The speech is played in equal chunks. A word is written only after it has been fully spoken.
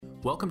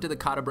Welcome to the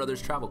Cotta Brothers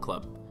Travel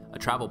Club, a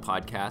travel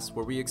podcast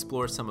where we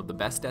explore some of the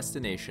best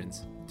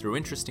destinations through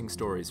interesting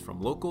stories from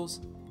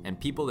locals and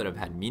people that have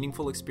had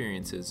meaningful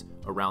experiences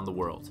around the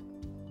world.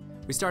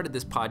 We started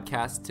this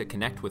podcast to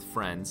connect with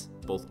friends,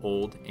 both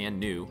old and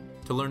new,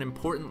 to learn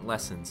important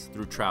lessons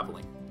through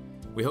traveling.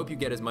 We hope you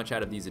get as much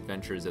out of these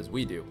adventures as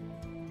we do.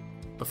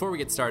 Before we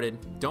get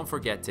started, don't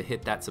forget to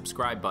hit that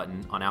subscribe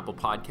button on Apple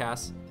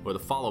Podcasts or the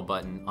follow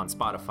button on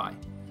Spotify,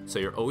 so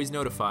you're always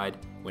notified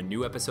when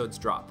new episodes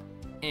drop,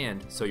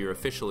 and so you're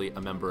officially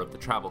a member of the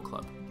Travel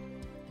Club.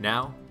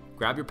 Now,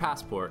 grab your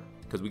passport,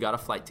 because we got a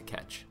flight to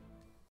catch.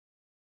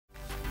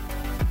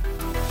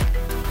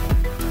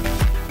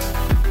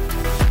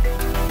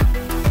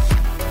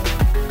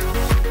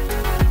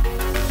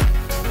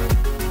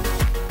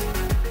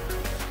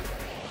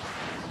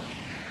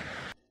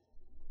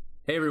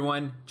 Hey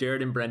everyone,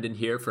 Jared and Brendan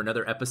here for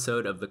another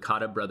episode of the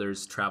Cotta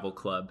Brothers Travel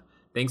Club.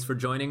 Thanks for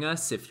joining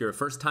us. If you're a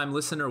first-time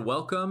listener,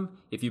 welcome.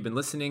 If you've been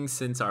listening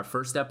since our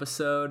first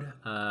episode,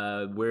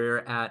 we're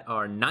at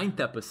our 9th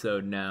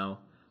episode now,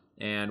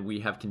 and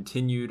we have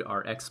continued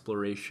our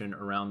exploration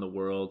around the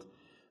world.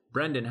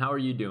 Brendan, how are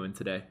you doing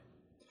today?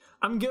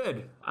 I'm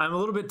good. I'm a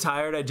little bit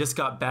tired. I just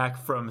got back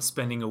from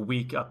spending a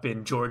week up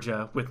in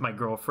Georgia with my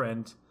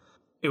girlfriend.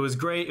 It was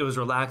great. It was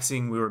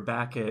relaxing. We were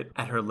back at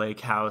her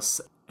lake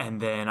house. And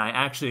then I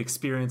actually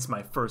experienced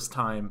my first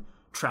time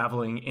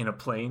traveling in a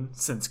plane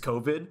since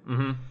COVID.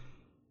 Mm-hmm.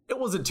 It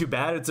wasn't too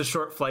bad. It's a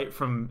short flight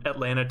from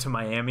Atlanta to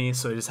Miami,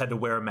 so I just had to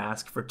wear a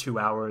mask for 2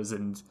 hours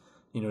and,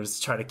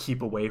 just try to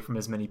keep away from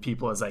as many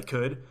people as I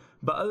could.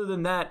 But other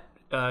than that,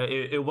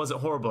 it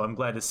wasn't horrible. I'm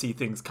glad to see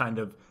things kind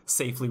of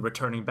safely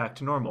returning back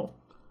to normal.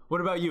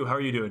 What about you? How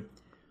are you doing?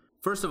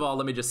 First of all,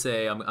 let me just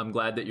say I'm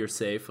glad that you're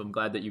safe. I'm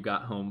glad that you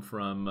got home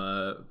from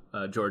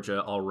Georgia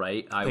all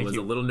right. I was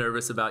a little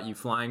nervous about you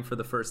flying for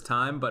the first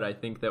time, but I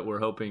think that we're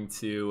hoping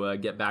to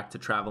get back to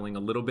traveling a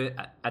little bit,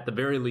 at the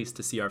very least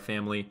to see our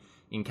family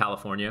in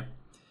California.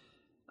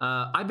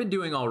 I've been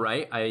doing all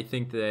right. I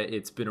think that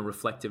it's been a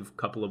reflective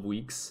couple of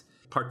weeks,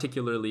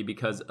 particularly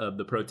because of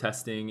the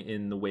protesting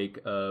in the wake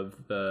of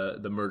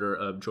the murder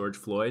of George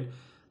Floyd.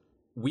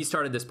 We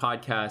started this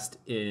podcast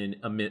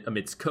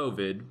amidst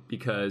COVID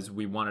because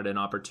we wanted an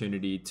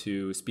opportunity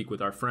to speak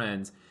with our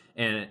friends.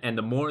 And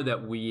the more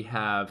that we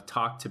have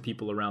talked to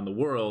people around the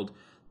world,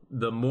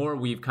 the more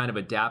we've kind of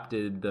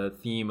adapted the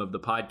theme of the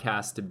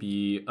podcast to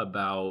be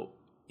about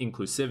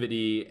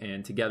inclusivity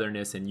and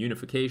togetherness and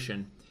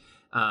unification.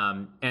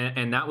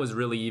 And that was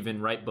really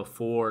even right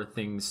before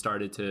things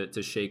started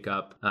to shake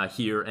up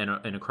here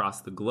and across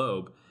the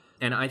globe.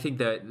 And I think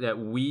that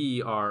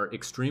we are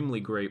extremely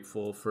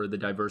grateful for the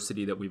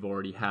diversity that we've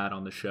already had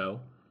on the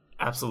show.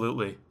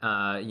 Absolutely.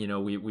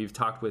 We've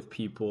talked with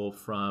people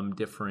from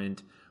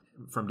different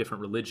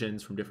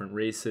religions, from different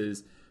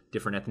races,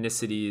 different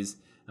ethnicities,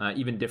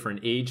 even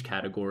different age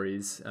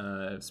categories.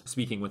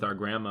 Speaking with our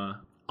grandma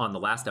on the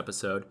last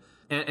episode,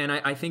 and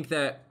I think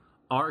that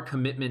our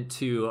commitment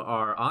to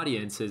our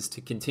audience is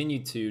to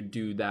continue to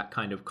do that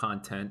kind of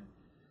content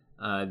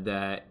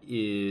that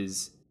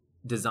is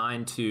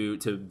designed to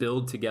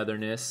build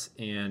togetherness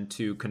and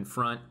to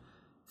confront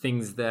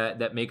things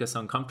that make us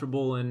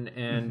uncomfortable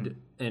and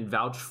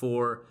vouch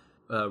for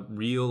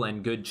real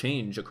and good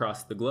change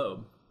across the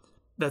globe.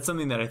 That's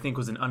something that I think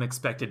was an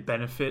unexpected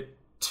benefit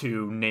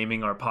to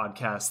naming our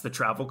podcast The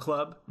Travel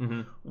Club,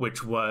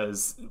 which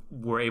was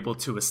we're able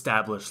to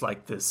establish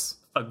like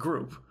a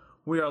group.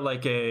 We are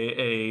like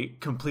a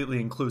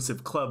completely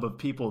inclusive club of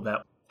people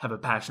that have a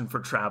passion for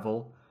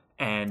travel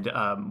and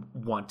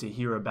want to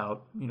hear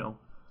about,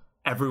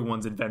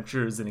 everyone's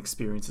adventures and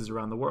experiences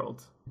around the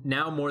world.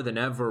 Now more than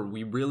ever,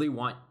 we really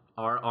want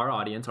our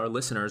audience, our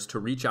listeners, to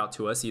reach out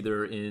to us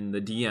either in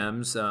the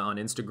DMs on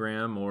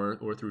Instagram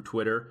or through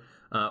Twitter,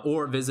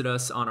 or visit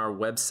us on our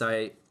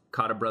website,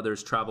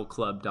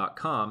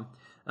 CottaBrothersTravelClub.com,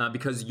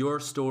 because your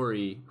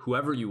story,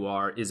 whoever you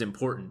are, is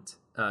important,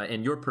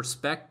 and your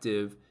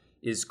perspective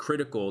is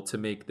critical to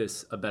make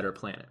this a better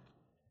planet.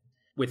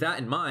 With that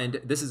in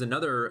mind, this is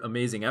another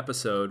amazing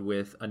episode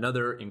with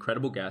another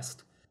incredible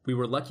guest. We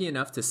were lucky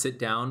enough to sit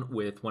down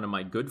with one of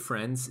my good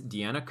friends,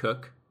 Deanna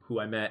Cook, who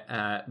I met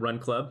at Run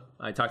Club.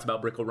 I talked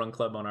about Brickell Run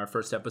Club on our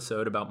first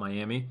episode about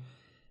Miami.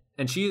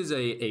 And she is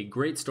a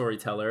great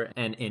storyteller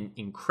and an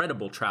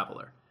incredible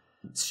traveler.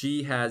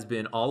 She has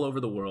been all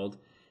over the world.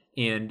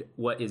 And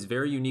what is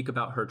very unique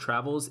about her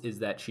travels is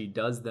that she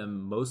does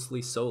them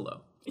mostly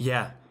solo.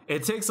 Yeah,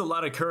 it takes a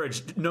lot of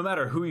courage, no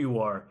matter who you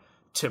are,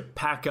 to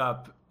pack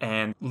up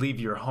and leave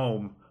your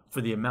home for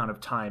the amount of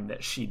time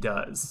that she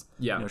does.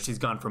 Yeah. She's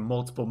gone for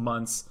multiple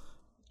months,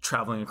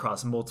 traveling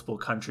across multiple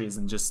countries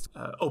and just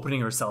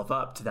opening herself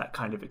up to that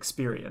kind of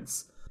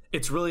experience.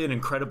 It's really an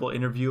incredible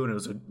interview, and it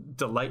was a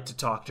delight to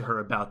talk to her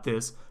about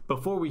this.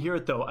 Before we hear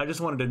it, though, I just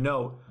wanted to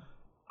know,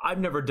 I've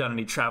never done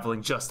any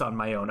traveling just on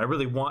my own. I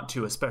really want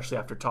to, especially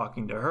after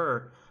talking to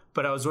her.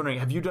 But I was wondering,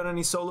 have you done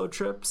any solo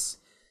trips?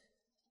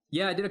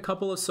 Yeah, I did a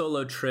couple of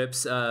solo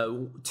trips.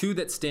 Two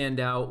that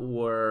stand out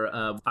were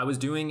I was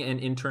doing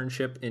an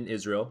internship in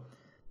Israel,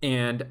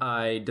 And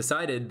I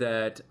decided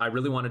that I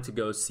really wanted to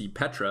go see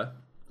Petra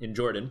in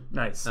Jordan.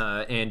 Nice.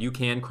 And you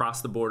can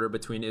cross the border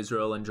between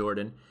Israel and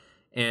Jordan.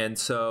 And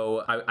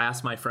so I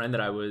asked my friend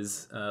that I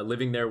was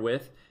living there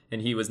with,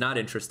 and he was not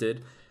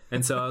interested.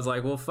 And so I was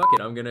like, well, fuck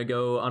it, I'm going to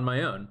go on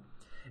my own.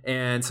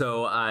 And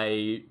so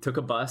I took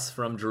a bus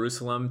from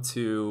Jerusalem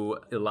to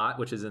Eilat,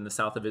 which is in the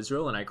south of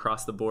Israel, and I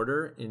crossed the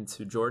border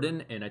into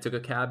Jordan, and I took a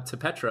cab to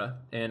Petra,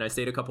 and I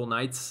stayed a couple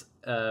nights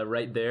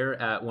right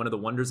there at one of the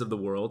wonders of the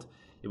world.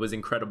 It was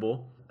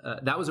incredible.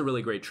 That was a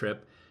really great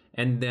trip.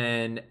 And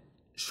then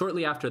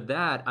shortly after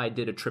that, I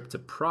did a trip to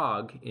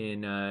Prague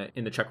in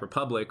the Czech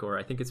Republic, or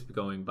I think it's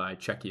going by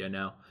Czechia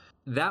now.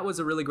 That was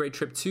a really great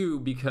trip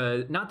too,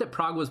 because not that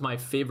Prague was my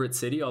favorite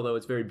city, although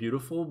it's very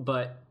beautiful,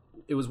 but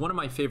it was one of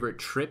my favorite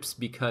trips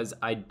because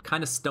I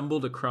kind of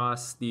stumbled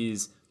across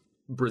these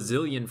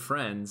Brazilian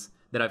friends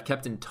that I've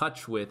kept in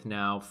touch with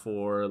now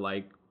for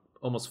like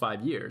almost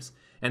 5 years.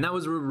 And that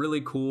was a really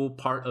cool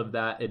part of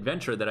that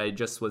adventure, that I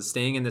just was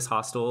staying in this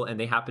hostel and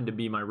they happened to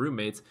be my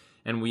roommates,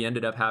 and we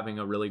ended up having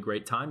a really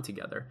great time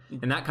together.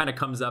 And that kind of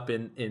comes up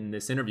in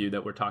this interview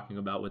that we're talking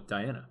about with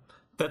Diana.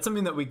 That's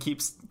something that we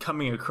keep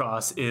coming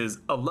across, is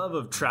a love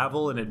of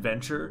travel and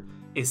adventure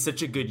is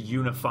such a good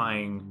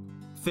unifying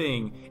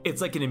thing.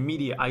 It's like an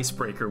immediate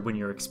icebreaker when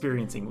you're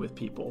experiencing with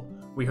people.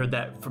 We heard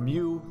that from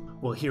you.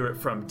 We'll hear it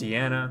from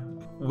Deanna.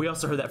 We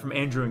also heard that from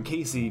Andrew and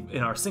Casey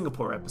in our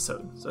Singapore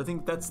episode. So I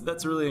think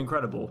that's really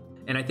incredible.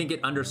 And I think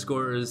it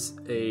underscores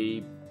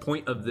a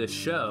point of this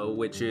show,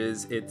 which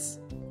is it's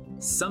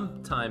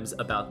sometimes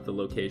about the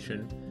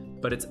location,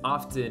 but it's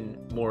often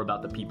more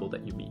about the people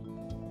that you meet.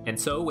 And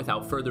so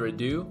without further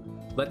ado,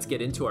 let's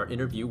get into our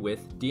interview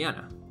with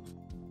Deanna.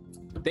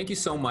 Thank you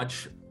so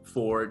much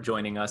for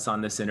joining us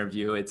on this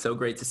interview. It's so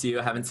great to see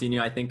you. I haven't seen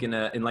you, I think,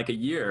 in like a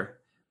year.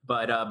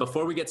 But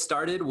before we get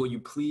started, will you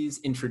please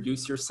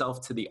introduce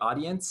yourself to the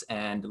audience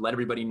and let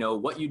everybody know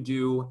what you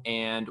do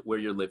and where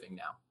you're living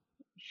now?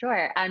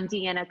 Sure. I'm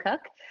Deanna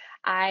Cook.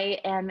 I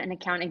am an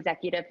account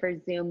executive for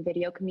Zoom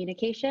Video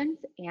Communications,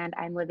 and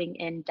I'm living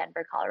in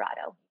Denver,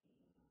 Colorado.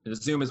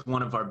 Zoom is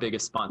one of our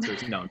biggest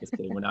sponsors. No, I'm just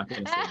kidding. We're not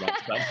going to say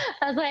that. But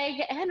I was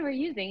like, and we're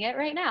using it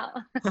right now.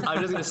 I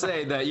was just going to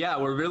say that, yeah,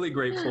 we're really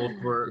grateful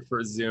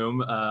for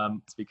Zoom.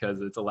 It's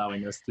because it's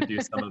allowing us to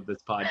do some of this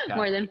podcast.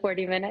 More than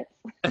 40 minutes.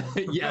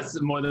 Yes,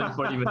 more than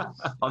 40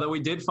 minutes. Although we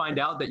did find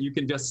out that you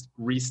can just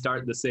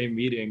restart the same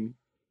meeting.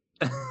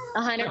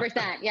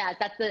 100%. Yeah,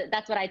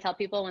 that's what I tell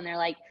people when they're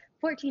like,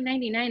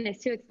 $14.99 is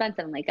too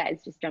expensive. I'm like,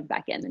 guys, just jump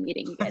back in the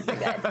meeting. You guys are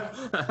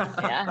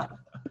good. Yeah.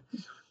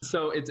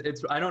 So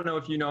it's I don't know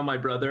if you know my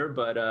brother,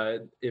 but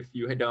if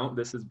you don't,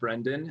 this is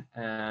Brendan.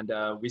 And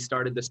we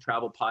started this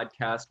travel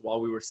podcast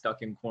while we were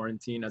stuck in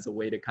quarantine as a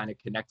way to kind of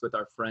connect with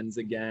our friends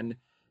again,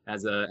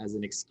 as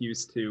an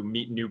excuse to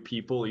meet new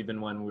people, even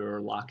when we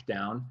were locked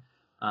down.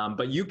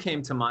 But you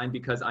came to mind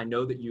because I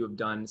know that you have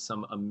done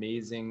some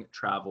amazing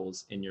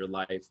travels in your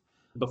life.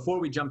 Before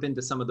we jump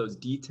into some of those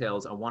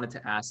details, I wanted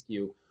to ask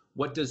you,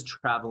 what does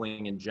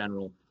traveling in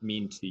general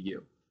mean to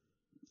you?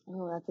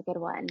 Oh, that's a good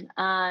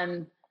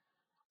one.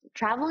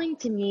 Traveling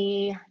to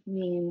me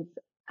means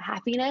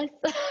happiness.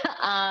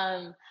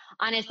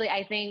 Honestly,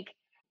 I think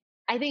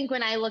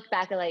when I look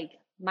back at like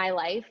my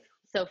life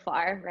so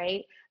far,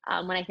 right?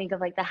 When I think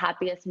of like the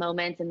happiest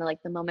moments and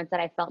the moments that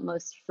I felt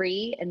most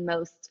free and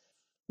most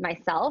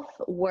myself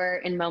were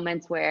in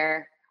moments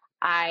where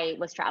I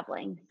was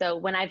traveling. So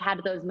when I've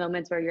had those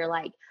moments where you're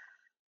like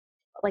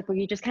where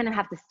you just kind of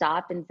have to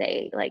stop and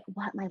say like,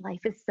 what, my life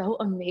is so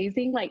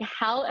amazing. Like,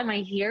 how am I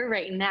here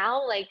right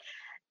now? Like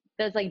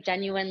those like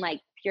genuine,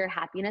 like pure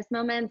happiness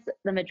moments,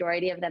 the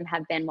majority of them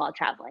have been while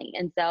traveling.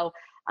 And so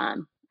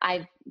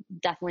I've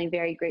definitely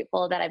very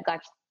grateful that I've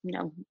got,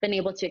 been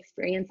able to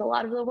experience a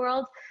lot of the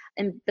world.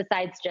 And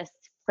besides just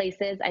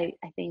places, I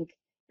think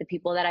the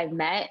people that I've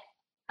met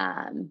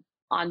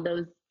on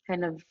those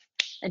kind of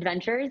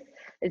adventures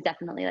is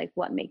definitely like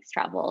what makes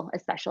travel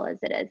as special as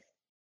it is.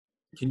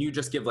 Can you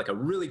just give like a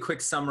really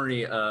quick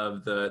summary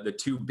of the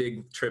two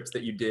big trips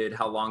that you did,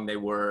 how long they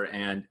were,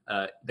 and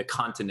the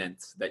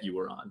continents that you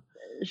were on?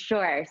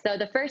 Sure. So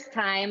the first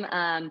time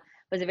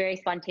was a very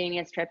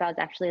spontaneous trip. I was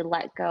actually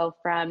let go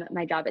from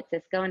my job at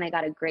Cisco, and I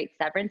got a great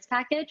severance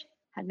package.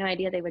 Had no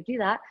idea they would do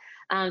that.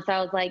 So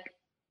I was like,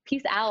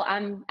 peace out.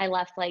 I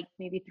left like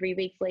maybe 3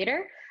 weeks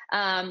later.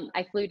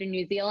 I flew to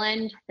New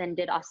Zealand, then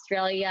did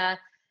Australia,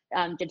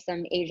 did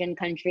some Asian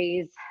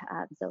countries.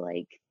 So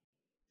like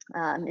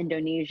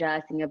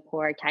Indonesia,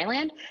 Singapore,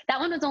 Thailand. That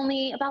one was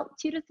only about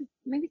 2 to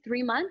maybe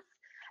 3 months.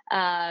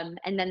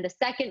 And then the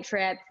second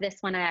trip, this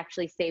one I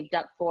actually saved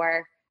up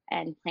for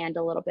and planned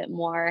a little bit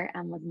more,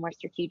 was more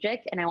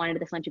strategic. And I wanted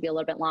this one to be a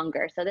little bit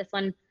longer. So this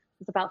one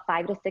was about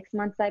 5 to 6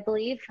 months, I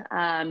believe.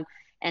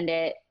 And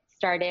it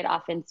started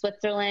off in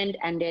Switzerland,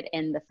 ended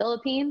in the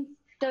Philippines.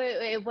 So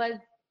it was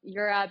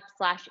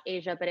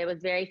Europe/Asia, but it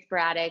was very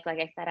sporadic. Like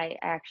I said, I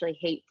actually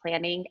hate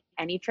planning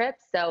any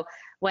trips. So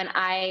when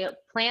I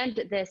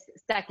planned this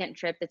second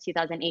trip, the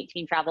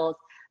 2018 travels,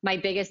 my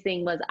biggest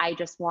thing was I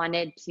just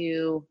wanted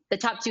the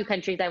top 2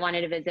 countries I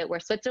wanted to visit were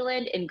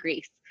Switzerland and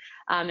Greece.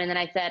 And then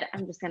I said,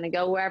 I'm just going to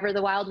go wherever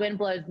the wild wind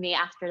blows me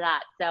after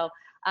that. So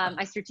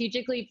I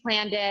strategically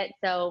planned it.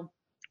 So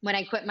when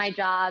I quit my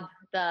job,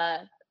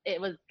 it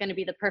was going to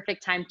be the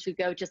perfect time to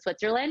go to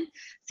Switzerland.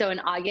 So in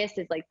August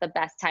is like the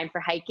best time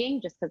for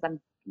hiking, just because I'm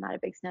not a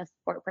big snow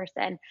sport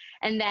person.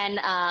 And then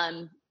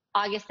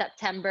August,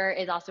 September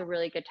is also a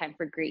really good time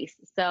for Greece.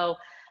 So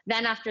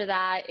then after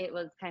that, it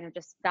was kind of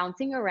just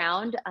bouncing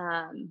around.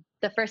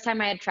 The first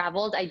time I had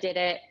traveled, I did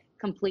it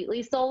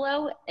completely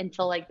solo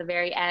until like the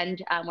very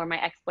end, where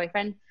my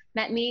ex-boyfriend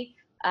met me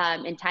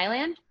in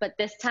Thailand. But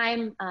this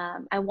time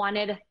I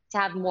wanted to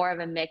have more of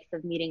a mix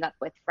of meeting up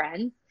with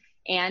friends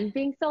and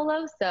being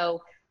solo.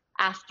 So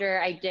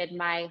after I did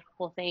my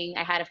whole thing,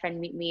 I had a friend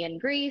meet me in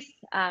Greece,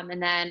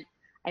 and then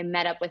I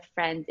met up with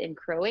friends in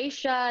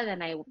Croatia.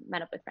 Then I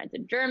met up with friends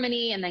in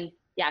Germany, and then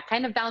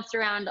kind of bounced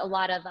around a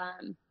lot of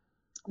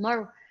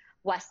more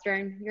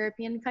Western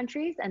European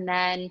countries, and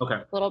then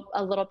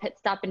a little pit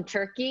stop in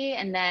Turkey,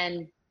 and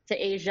then to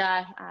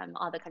Asia,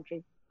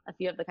 a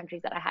few of the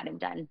countries that I hadn't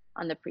done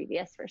on the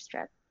previous first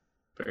trip.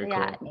 Very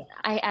cool.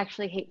 I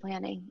actually hate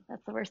planning.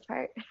 That's the worst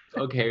part.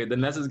 Okay,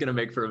 then this is going to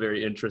make for a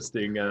very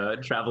interesting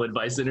travel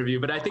advice interview.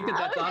 But I think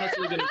that's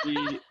honestly going to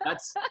be,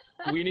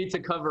 we need to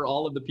cover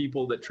all of the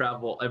people that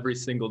travel every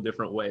single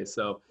different way.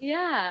 So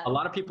a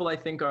lot of people I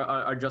think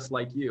are just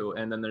like you.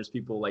 And then there's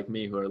people like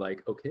me who are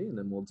like, okay, and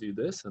then we'll do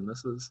this. And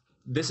this is.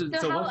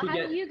 So how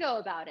do you go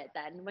about it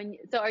then?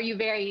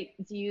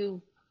 Do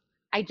you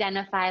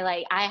identify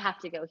like, I have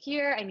to go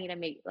here, I need to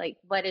make, like,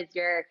 what is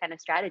your kind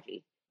of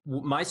strategy?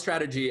 My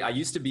strategy, I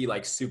used to be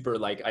like super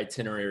like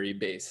itinerary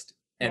based.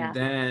 And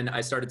then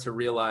I started to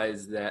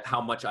realize that how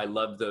much I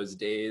love those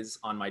days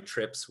on my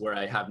trips where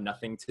I have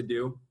nothing to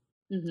do.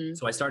 Mm-hmm.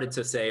 So I started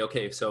to say,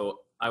 okay,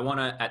 so I want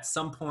to, at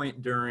some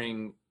point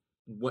during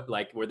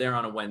we're there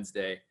on a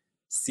Wednesday,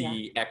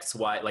 see X,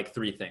 Y, like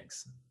 3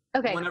 things.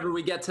 Okay. Whenever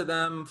we get to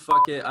them,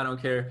 fuck it, I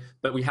don't care.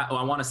 But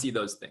I want to see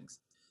those things.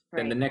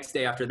 Right. Then the next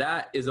day after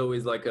that is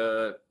always like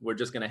we're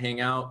just going to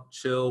hang out,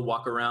 chill,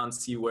 walk around,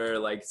 see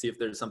if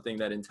there's something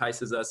that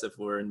entices us. If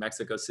we're in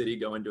Mexico City,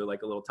 go into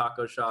like a little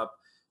taco shop,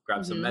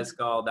 grab some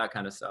mezcal, that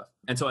kind of stuff.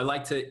 And so I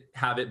like to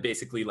have it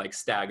basically like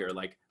stagger,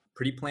 like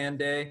pretty planned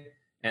day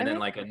and then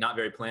like a not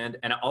very planned.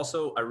 And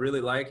I really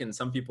like, and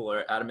some people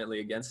are adamantly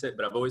against it,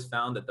 but I've always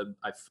found that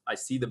I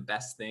see the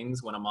best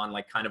things when I'm on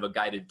like kind of a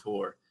guided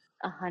tour.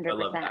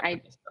 100%.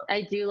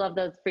 I do love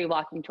those free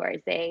walking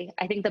tours. I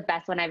think the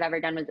best one I've ever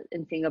done was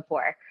in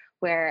Singapore,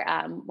 where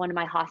one of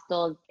my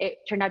hostels, it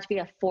turned out to be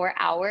a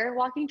 4-hour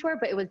walking tour,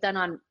 but it was done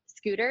on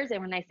scooters.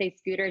 And when I say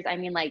scooters, I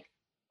mean like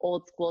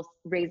old school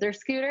Razor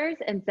scooters.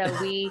 And so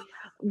we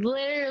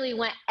literally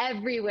went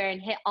everywhere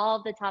and hit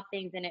all the top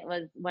things. And it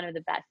was one of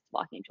the best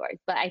walking tours.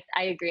 But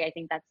I agree. I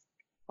think that's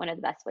one of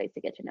the best ways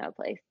to get to know a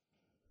place.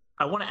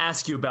 I want to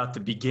ask you about the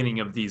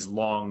beginning of these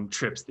long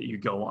trips that you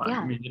go on.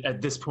 I mean,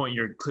 at this point,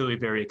 you're clearly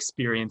very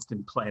experienced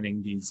in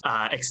planning these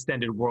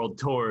extended world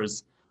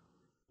tours.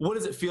 What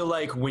does it feel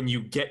like when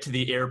you get to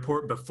the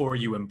airport before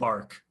you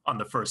embark on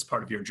the first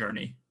part of your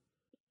journey?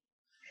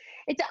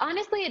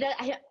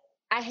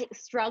 I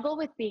struggle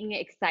with being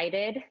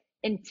excited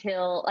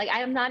until, like,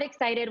 I'm not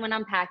excited when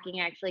I'm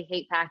packing. I actually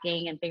hate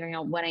packing and figuring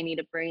out what I need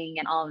to bring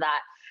and all of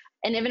that.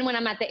 And even when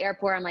I'm at the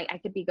airport, I'm like, I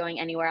could be going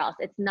anywhere else.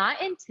 It's not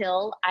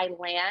until I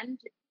land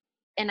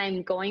and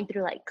I'm going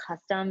through like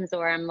customs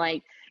or I'm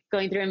like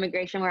going through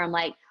immigration where I'm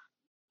like,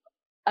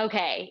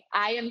 okay,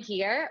 I am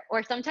here.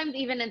 Or sometimes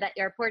even in the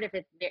airport, if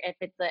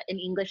it's an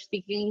English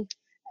speaking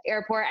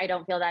airport, I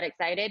don't feel that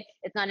excited.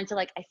 It's not until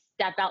like I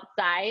step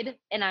outside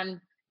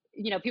and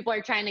people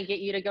are trying to get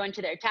you to go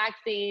into their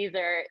taxis,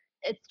 or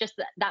it's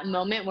just that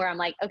moment where I'm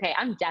like, okay,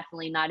 I'm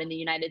definitely not in the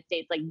United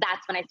States. Like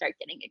that's when I start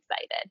getting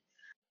excited.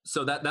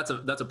 So that's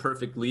a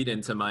perfect lead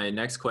into my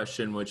next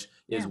question, which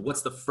is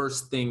what's the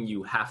first thing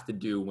you have to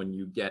do when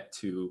you get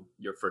to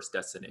your first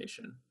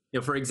destination?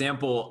 For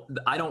example,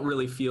 I don't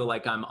really feel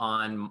like I'm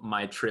on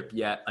my trip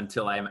yet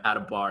until I'm at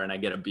a bar and I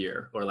get a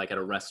beer, or like at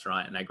a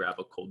restaurant and I grab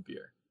a cold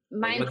beer.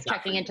 Mine's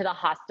checking into the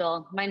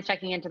hostel.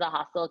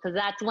 Because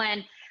that's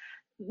when,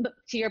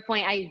 to your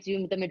point, I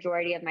do the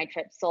majority of my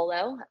trips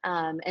solo.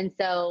 And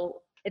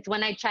so it's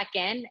when I check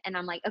in and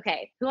I'm like,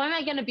 okay, who am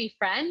I going to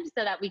befriend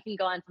so that we can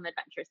go on some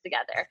adventures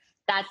together?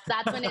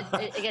 That's when it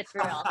gets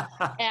real.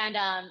 And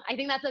I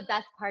think that's the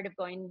best part of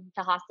going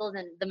to hostels.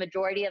 And the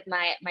majority of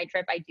my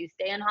trip, I do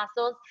stay in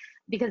hostels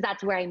because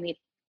that's where I meet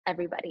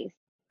everybody.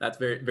 That's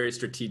very, very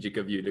strategic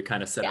of you to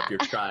kind of set up your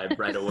tribe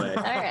right away.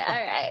 All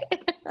right.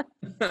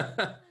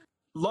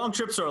 Long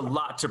trips are a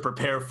lot to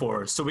prepare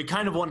for. So we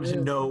kind of wanted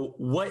to know,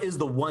 what is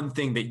the one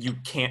thing that you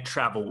can't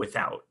travel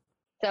without?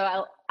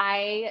 So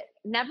I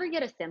never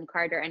get a SIM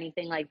card or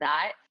anything like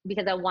that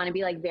because I want to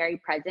be like very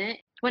present.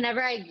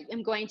 Whenever I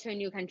am going to a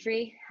new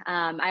country,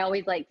 I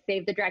always like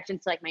save the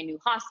directions to like my new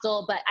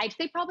hostel. But I'd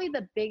say probably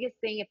the biggest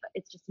thing, if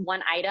it's just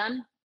one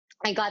item,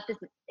 I got this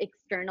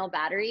external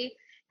battery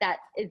that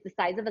is the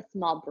size of a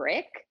small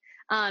brick.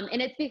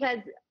 And it's because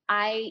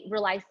I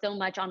rely so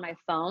much on my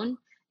phone,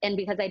 and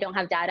because I don't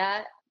have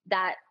data,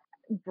 that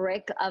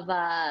brick of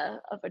a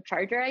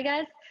charger, I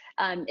guess,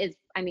 is,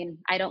 I mean,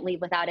 I don't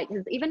leave without it,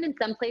 because even in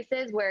some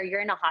places where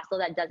you're in a hostel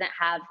that doesn't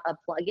have a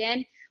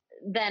plug-in,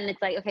 then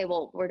it's like, okay,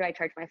 well, where do I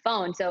charge my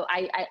phone? So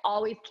I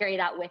always carry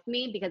that with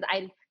me, because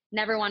I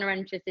never want to run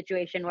into a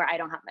situation where I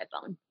don't have my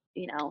phone.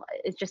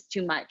 It's just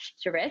too much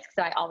to risk.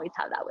 So I always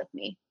have that with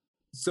me.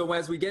 So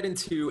as we get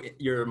into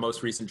your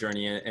most recent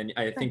journey, and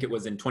I think it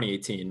was in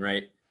 2018,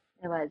 right?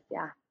 It was,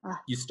 yeah. Oh,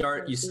 you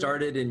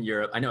started in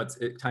Europe. I know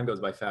time goes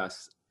by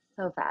fast.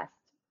 So fast.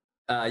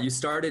 You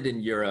started in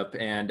Europe,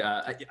 and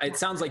it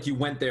sounds like you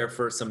went there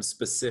for some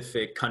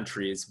specific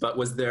countries, but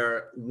was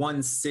there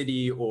one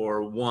city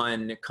or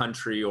one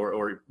country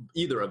or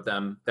either of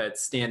them that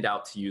stand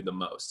out to you the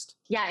most?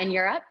 Yeah, in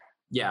Europe?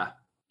 Yeah.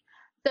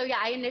 So yeah,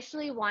 I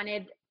initially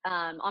wanted,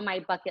 on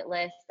my bucket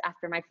list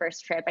after my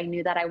first trip, I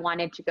knew that I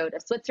wanted to go to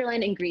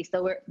Switzerland and Greece.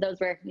 So those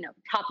were,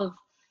 top of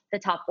the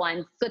top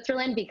ones.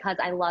 Switzerland, because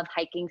I love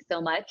hiking so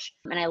much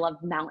and I love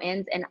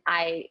mountains, and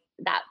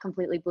that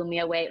completely blew me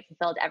away. It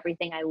fulfilled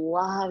everything. I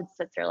loved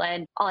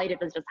Switzerland. All I did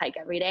was just hike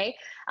every day.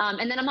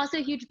 And then I'm also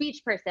a huge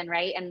beach person,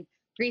 right? And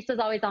Greece was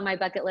always on my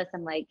bucket list.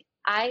 I'm like,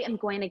 I am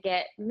going to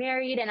get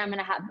married and I'm going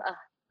to have a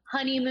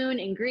honeymoon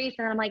in Greece.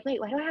 And I'm like,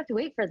 wait, why do I have to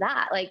wait for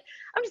that? Like,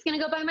 I'm just going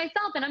to go by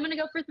myself, and I'm going to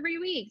go for 3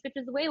 weeks, which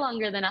is way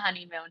longer than a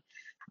honeymoon.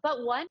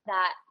 But one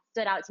that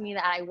stood out to me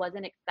that I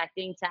wasn't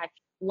expecting to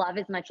actually love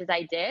as much as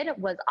I did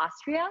was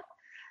Austria.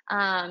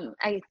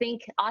 I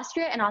think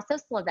Austria and also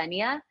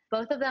Slovenia,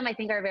 both of them I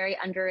think are very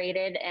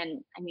underrated.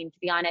 And I mean, to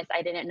be honest,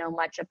 I didn't know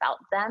much about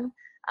them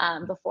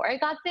before I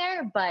got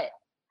there, but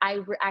I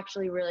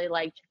actually really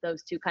liked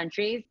those two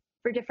countries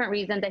for different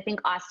reasons. I think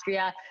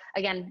Austria,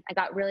 again, I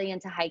got really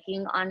into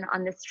hiking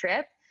on this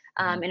trip.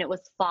 And it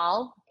was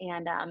fall,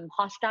 and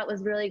Hallstatt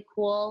was really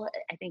cool.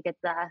 I think I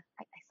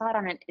saw it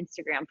on an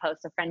Instagram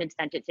post. A friend had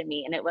sent it to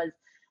me, and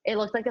it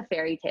looked like a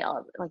fairy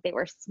tale. Like they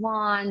were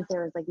swans.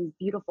 There was like these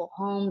beautiful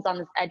homes on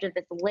this edge of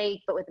this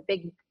lake, but with a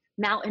big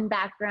mountain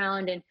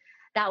background. And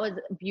that was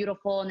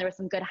beautiful. And there was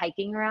some good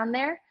hiking around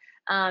there.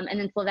 And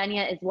then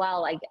Slovenia as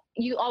well. Like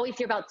you always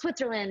hear about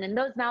Switzerland and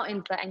those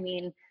mountains, but I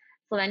mean,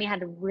 Slovenia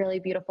had really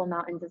beautiful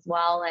mountains as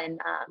well. And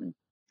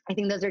I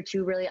think those are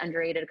two really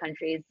underrated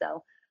countries.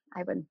 So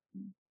I would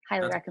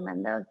highly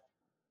recommend those.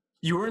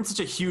 You were in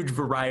such a huge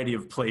variety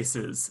of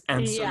places,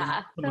 and so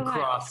yeah, you come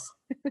across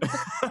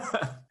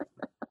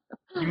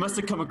you must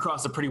have come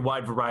across a pretty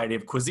wide variety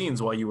of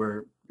cuisines while you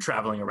were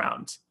traveling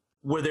around.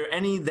 Were there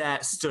any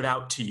that stood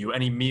out to you,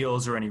 any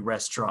meals or any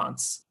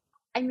restaurants?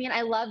 I mean,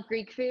 I love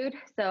Greek food,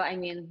 so I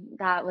mean,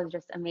 that was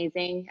just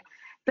amazing.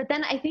 But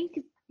then I think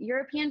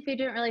European food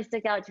didn't really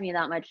stick out to me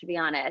that much, to be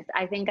honest.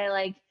 I think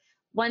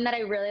one that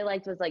I really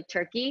liked was like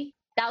Turkey.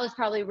 That was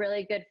probably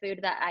really good food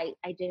that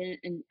I didn't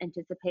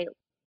anticipate.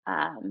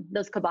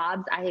 Those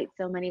kebabs, I ate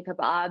so many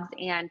kebabs,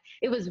 and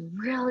it was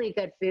really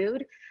good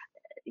food.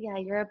 Yeah,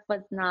 Europe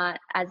was not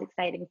as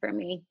exciting for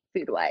me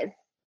food-wise.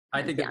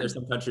 I think that there's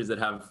some countries that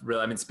have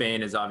really, I mean,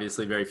 Spain is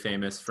obviously very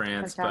famous,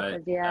 France, but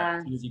as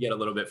soon as you get a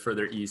little bit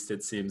further east,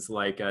 it seems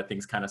like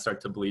things kind of start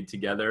to bleed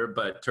together.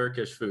 But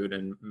Turkish food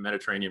and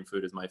Mediterranean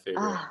food is my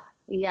favorite.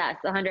 Yes,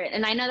 100.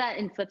 And I know that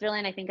in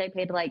Switzerland, I think I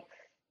paid like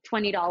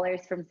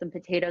 $20 from some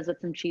potatoes with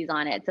some cheese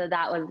on it. So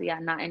that was,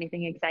 not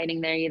anything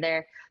exciting there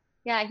either.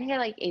 Yeah, I think I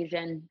like the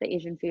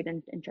Asian food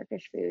and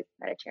Turkish food,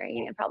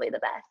 Mediterranean, probably the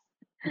best.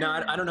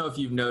 Now, I don't know if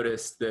you've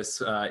noticed this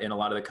in a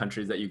lot of the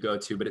countries that you go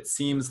to, but it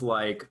seems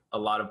like a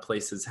lot of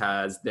places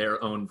has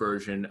their own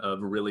version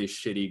of really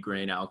shitty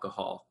grain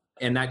alcohol.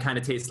 And that kind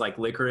of tastes like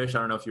licorice. I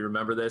don't know if you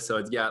remember this. So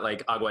it's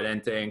like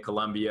aguardiente in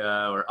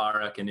Colombia or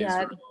arak in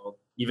Israel,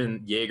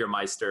 even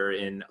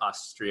Jägermeister in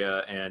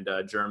Austria and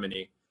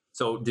Germany.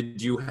 So did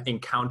you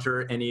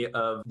encounter any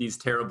of these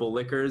terrible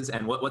liquors?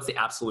 And what's the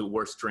absolute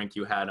worst drink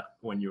you had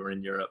when you were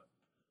in Europe?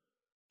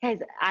 Guys,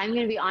 I'm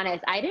going to be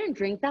honest. I didn't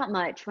drink that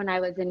much when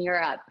I was in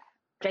Europe.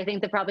 I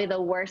think probably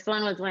the worst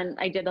one was when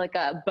I did like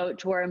a boat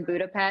tour in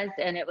Budapest.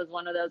 And it was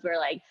one of those where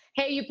like,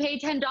 hey, you pay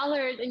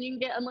 $10 and you can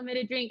get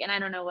unlimited drink. And I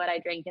don't know what I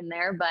drank in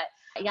there. But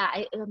yeah,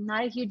 I'm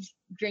not a huge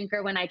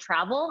drinker when I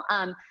travel.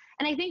 And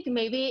I think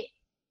maybe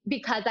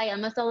because I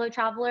am a solo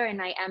traveler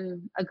and I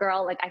am a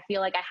girl, like I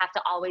feel like I have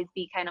to always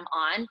be kind of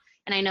on.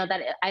 And I know that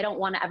I don't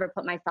want to ever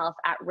put myself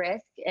at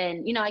risk.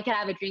 And, I could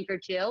have a drink or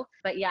two,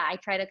 but yeah, I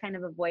try to kind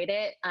of avoid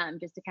it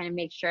just to kind of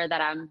make sure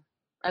that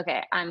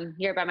I'm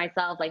here by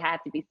myself. Like I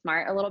have to be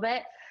smart a little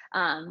bit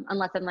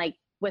unless I'm like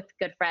with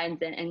good friends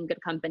and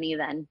good company,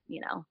 then,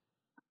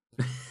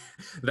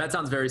 That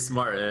sounds very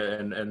smart.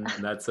 And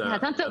that's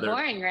that sounds so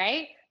boring,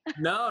 right?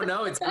 No,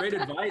 it's great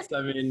advice.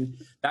 I mean,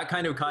 that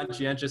kind of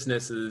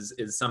conscientiousness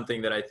is something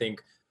that I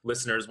think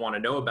listeners want to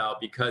know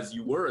about, because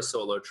you were a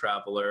solo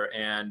traveler,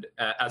 and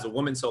as a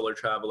woman solo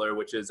traveler,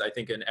 which is, I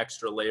think, an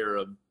extra layer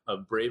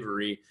of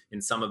bravery in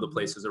some of the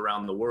places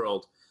around the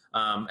world.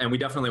 And we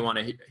definitely want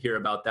to hear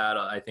about that,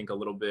 I think, a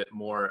little bit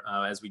more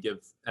as we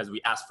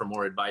ask for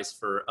more advice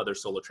for other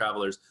solo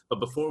travelers. But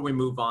before we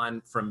move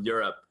on from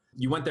Europe,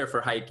 you went there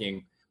for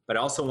hiking, but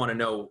I also want to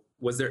know,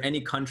 was there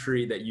any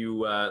country that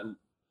you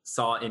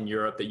saw in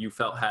Europe that you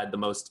felt had the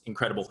most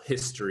incredible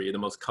history, the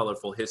most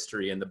colorful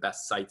history, and the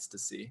best sights to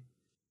see?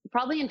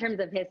 probably in terms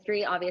of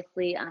history,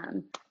 obviously,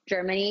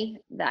 Germany.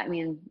 That I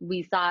mean,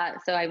 we saw.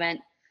 So I went.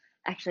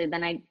 Actually,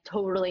 then I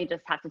totally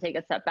just have to take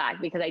a step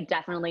back because I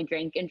definitely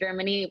drink in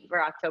Germany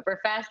for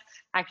Oktoberfest.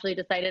 Actually,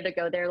 decided to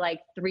go there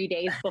like 3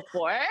 days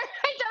before.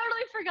 I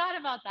totally forgot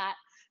about that.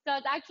 So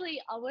it's actually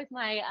with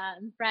my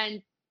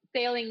friends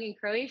sailing in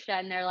Croatia,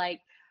 and they're like,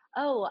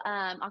 "Oh,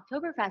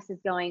 Oktoberfest is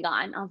going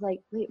on." I was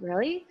like, "Wait,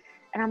 really?"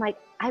 And I'm like,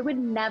 "I would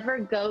never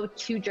go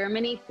to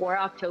Germany for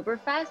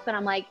Oktoberfest," but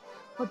I'm like,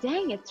 well,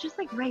 dang, it's just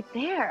like right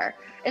there.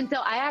 And so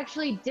I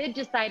actually did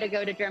decide to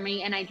go to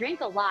Germany, and I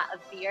drank a lot of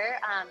beer.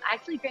 I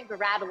actually drank a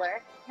Radler.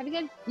 Have you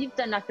guys, you've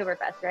done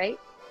Oktoberfest, right?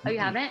 Oh, you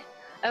haven't?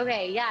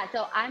 Okay, yeah.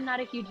 So I'm not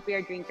a huge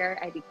beer drinker.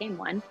 I became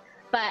one.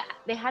 But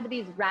they had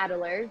these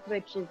Radlers,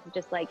 which is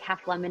just like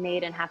half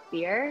lemonade and half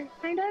beer,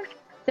 kind of.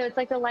 So it's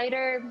like a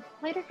lighter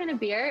kind of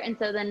beer. And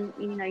so then,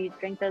 you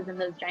drink those in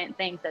those giant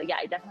things. So yeah,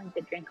 I definitely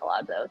did drink a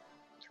lot of those.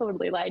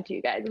 Totally lied to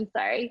you guys. I'm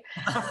sorry.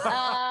 It's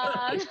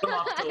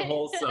off so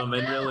wholesome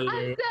and really.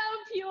 I'm so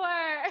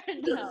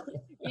pure. No,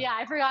 yeah,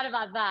 I forgot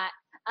about that.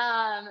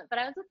 But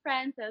I was with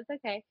friends, so it's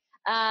okay.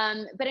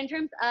 But in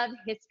terms of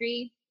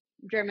history,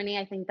 Germany,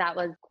 I think that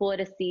was cool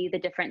to see the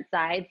different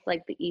sides,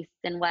 like the east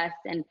and west,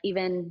 and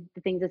even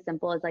the things as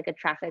simple as like a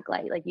traffic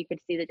light. Like you could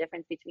see the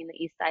difference between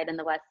the east side and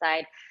the west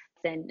side,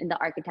 and in the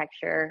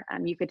architecture,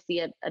 you could see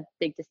a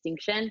big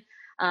distinction.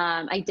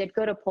 I did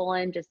go to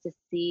Poland just to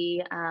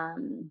see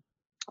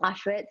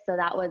Auschwitz. So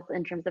that was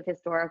in terms of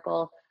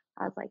historical.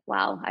 I was like,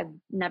 wow, I've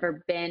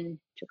never been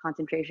to a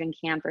concentration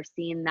camp or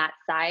seen that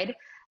side.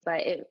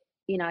 But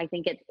I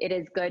think it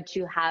is good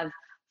to have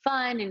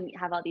fun and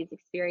have all these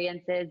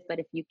experiences. But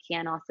if you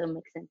can also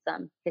mix in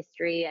some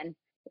history, and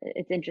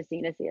it's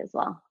interesting to see as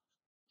well.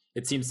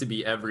 It seems to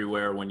be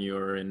everywhere when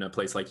you're in a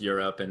place like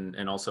Europe,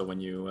 and also when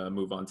you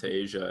move on to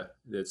Asia.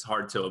 It's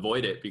hard to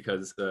avoid it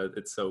because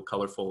it's so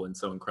colorful and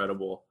so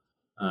incredible.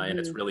 And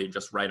it's really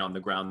just right on the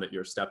ground that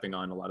you're stepping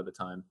on a lot of the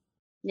time.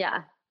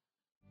 Yeah.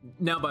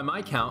 Now, by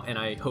my count, and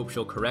I hope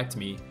she'll correct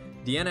me,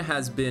 Deanna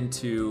has been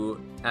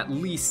to at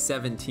least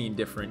 17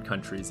 different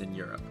countries in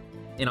Europe.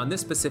 And on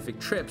this specific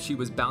trip, she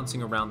was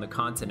bouncing around the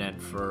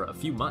continent for a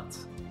few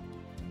months.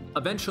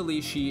 Eventually,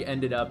 she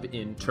ended up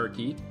in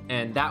Turkey,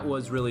 and that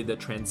was really the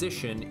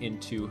transition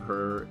into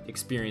her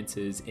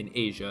experiences in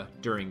Asia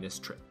during this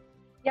trip.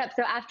 Yep.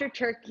 So after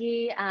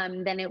Turkey,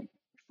 then it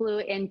flew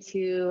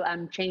into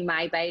Chiang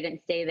Mai, but I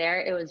didn't stay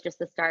there. It was just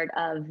the start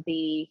of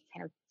the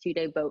kind of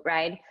 2-day boat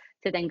ride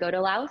to then go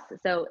to Laos.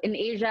 So in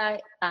Asia,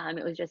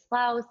 it was just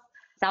Laos,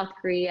 South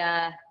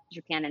Korea,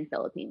 Japan, and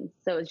Philippines.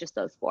 So it was just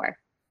those 4.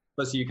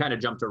 So you kind of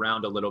jumped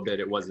around a little bit.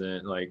 It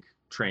wasn't like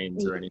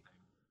trains or anything.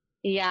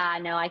 Yeah,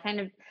 no, I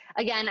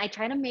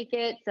try to make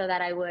it so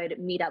that I would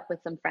meet up with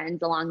some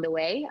friends along the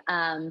way.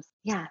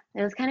 Yeah,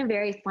 it was kind of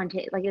very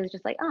spontaneous. Like it was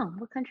just like, oh,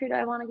 what country do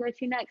I want to go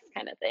to next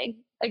kind of thing.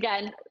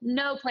 Again,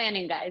 no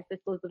planning, guys. This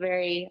was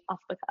very off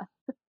the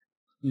cuff.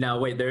 Now,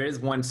 wait, there is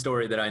one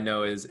story that I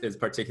know is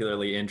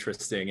particularly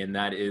interesting, and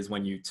that is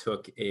when you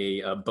took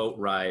a boat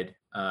ride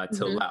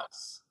to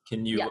Laos.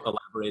 Can you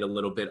elaborate a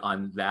little bit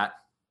on that?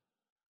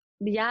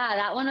 Yeah,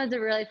 that one was a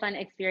really fun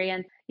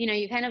experience.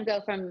 You kind of go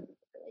from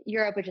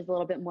Europe, which is a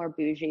little bit more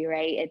bougie,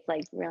 right? It's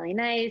like really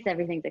nice,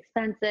 everything's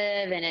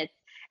expensive,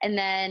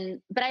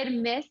 but I'd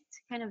missed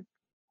kind of,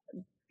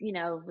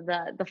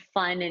 the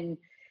fun and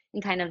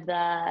kind of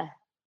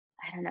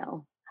I don't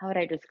know, how would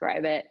I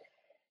describe it?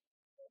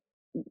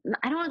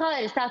 I don't want to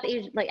call it a South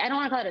Asia, like I don't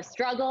want to call it a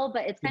struggle,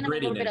 but it's kind of a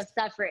little bit of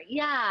suffering.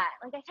 Yeah,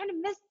 like I kind of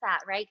missed that,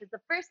 right? Because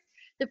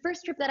the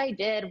first trip that I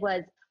did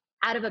was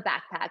out of a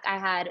backpack. I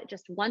had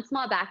just one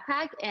small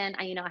backpack, and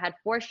I had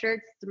 4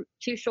 shirts,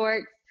 2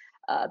 shorts,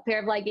 a pair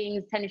of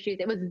leggings, tennis shoes.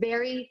 It was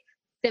very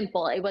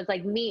simple. It was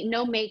like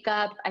no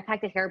makeup. I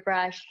packed a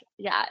hairbrush.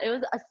 Yeah, it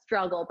was a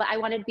struggle, but I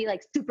wanted to be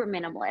like super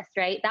minimalist,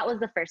 right? That was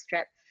the first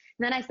trip.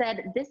 And then I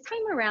said, this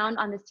time around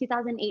on this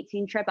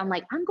 2018 trip, I'm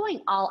like, I'm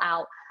going all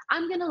out.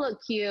 I'm going to look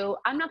cute.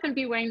 I'm not going to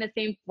be wearing the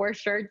same 4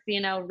 shirts,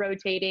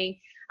 rotating.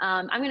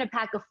 I'm going to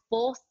pack a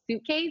full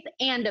suitcase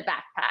and a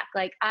backpack.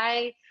 Like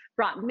I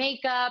brought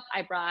makeup.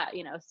 I brought,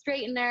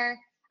 straightener.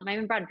 I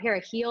even brought a pair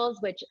of heels,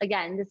 which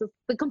again, this is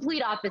the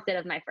complete opposite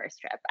of my first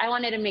trip. I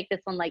wanted to make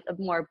this one like a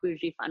more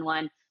bougie, fun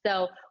one.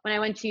 So when I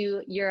went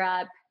to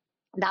Europe,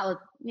 that was,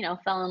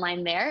 fell in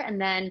line there.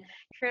 And then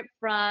trip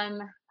from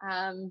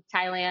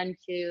Thailand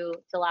to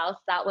Laos,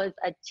 that was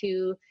a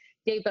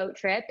 2-day boat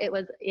trip. It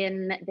was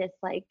in this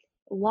like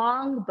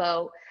long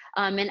boat.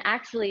 And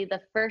actually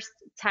the first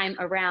time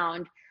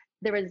around,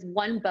 there was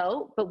one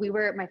boat, but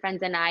my friends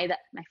and I,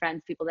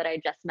 people that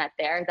I just met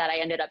there, that I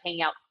ended up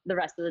hanging out the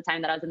rest of the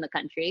time that I was in the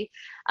country.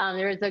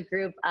 There was a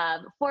group of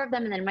 4 of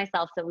them and then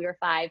myself, so we were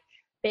 5.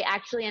 They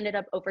actually ended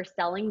up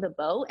overselling the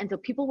boat. And so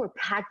people were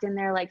packed in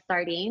there like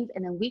sardines.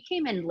 And then we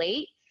came in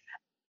late,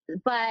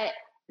 but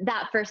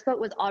that first boat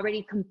was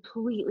already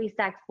completely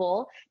stacked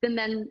full.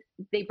 Then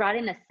they brought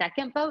in a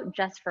second boat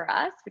just for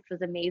us, which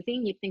was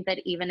amazing. You'd think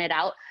that'd even it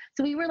out.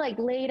 So we were like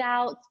laid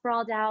out,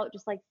 sprawled out,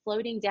 just like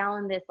floating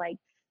down this like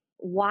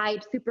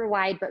wide, super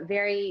wide, but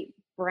very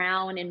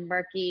brown and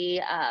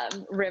murky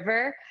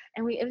river.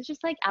 And it was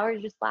just like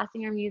hours just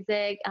blasting our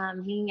music,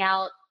 hanging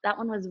out. That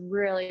one was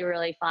really,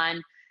 really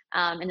fun.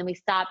 And then we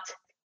stopped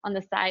on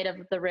the side of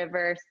the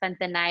river, spent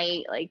the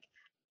night, like,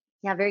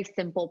 yeah, very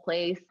simple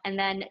place. And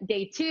then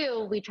day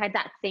 2, we tried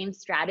that same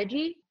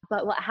strategy.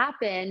 But what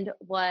happened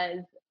was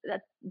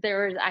that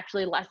there was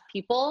actually less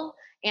people.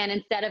 And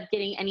instead of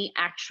getting any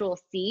actual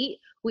seat,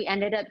 we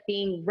ended up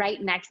being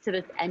right next to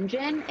this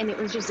engine. And it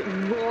was just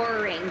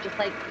roaring, just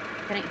like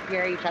couldn't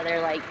hear each other,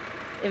 like,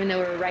 even though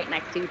we were right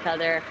next to each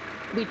other.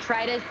 We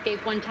tried to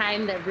escape one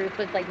time. The roof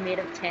was like made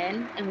of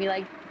tin. And we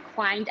like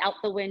climbed out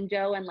the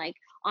window and like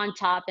on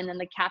top, and then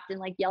the captain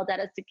like yelled at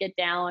us to get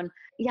down.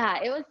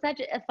 Yeah, it was such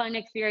a fun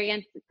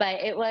experience, but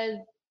it was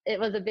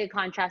a big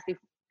contrast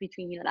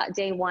between, you know, that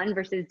day 1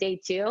 versus day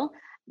 2.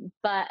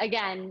 But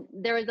again,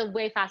 there was a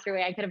way faster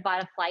way. I could have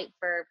bought a flight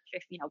for,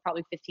 you know,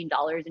 probably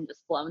 $15 and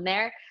just flown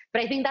there.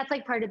 But I think that's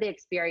like part of the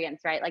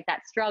experience, right? Like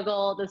that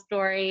struggle, the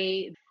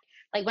story.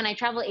 Like when I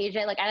travel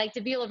Asia, like I like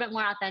to be a little bit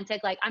more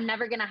authentic. Like I'm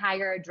never going to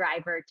hire a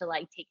driver to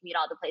like take me to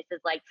all the places.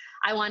 Like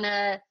I want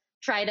to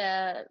try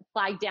to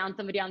flag down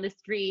somebody on the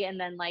street and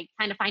then like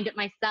kind of find it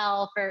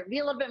myself, or be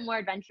a little bit more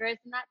adventurous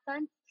in that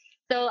sense.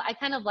 So I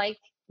kind of like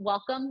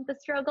welcome the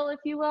struggle, if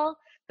you will.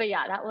 But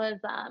yeah, that was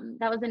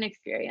an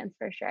experience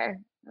for sure.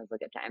 That was a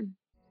good time.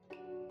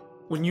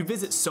 When you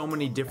visit so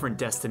many different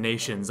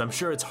destinations, I'm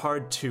sure it's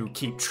hard to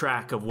keep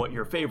track of what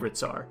your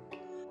favorites are.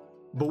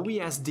 But we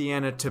asked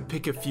Deanna to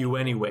pick a few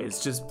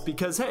anyways, just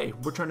because, hey,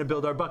 we're trying to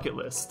build our bucket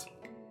list.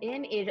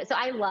 In Asia, so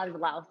I loved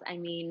Laos. I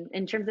mean,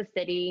 in terms of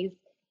cities,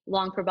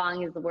 Luang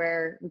Prabang is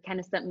where we kind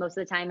of spent most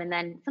of the time. And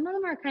then some of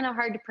them are kind of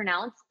hard to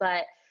pronounce,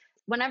 but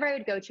whenever I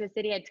would go to a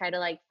city, I'd try to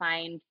like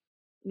find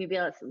maybe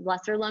a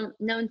lesser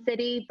known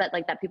city, but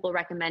like that people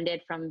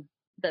recommended from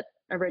the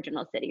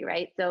original city,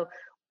 right? So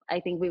I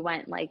think we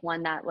went like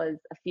one that was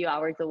a few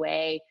hours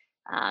away,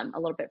 a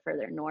little bit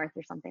further north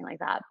or something like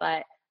that.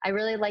 But I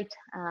really liked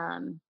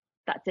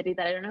that city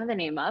that I don't know the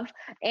name of.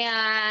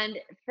 And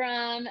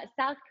from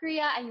South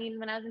Korea, I mean,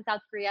 when I was in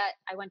South Korea,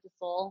 I went to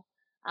Seoul.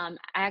 I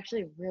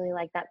actually really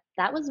liked that.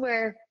 That was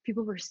where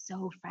people were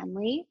so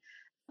friendly.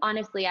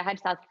 Honestly, I had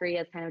South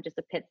Korea as kind of just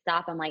a pit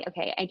stop. I'm like,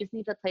 okay, I just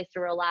need a place to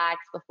relax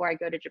before I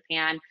go to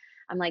Japan.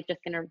 I'm like,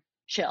 just gonna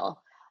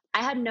chill.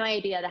 I had no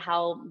idea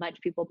how much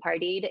people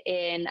partied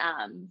in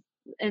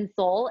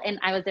Seoul, and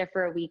I was there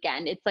for a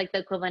weekend. It's like the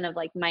equivalent of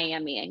like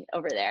Miami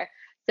over there.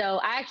 So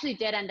I actually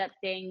did end up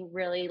staying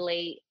really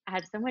late. I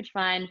had so much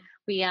fun.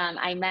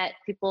 I met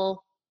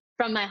people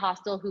from my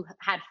hostel who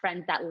had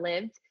friends that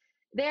lived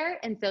there,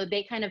 and so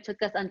they kind of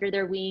took us under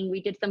their wing.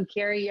 We did some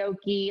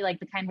karaoke, like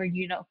the kind where,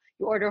 you know,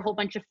 you order a whole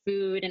bunch of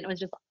food, and it was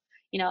just,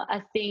 you know,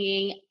 us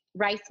singing.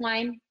 Rice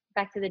wine,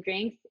 back to the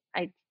drinks.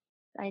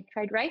 I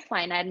tried rice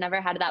wine. I had never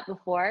had that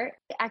before.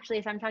 Actually,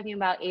 if I'm talking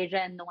about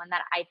Asia, and the one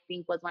that I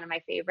think was one of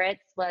my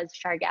favorites was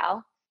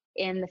Siargao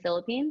in the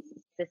Philippines.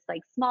 It's this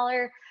like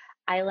smaller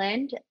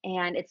island,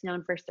 and it's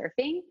known for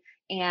surfing.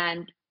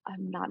 And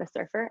I'm not a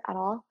surfer at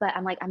all, but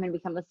I'm like, I'm going to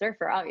become a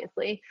surfer,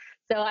 obviously.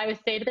 So I was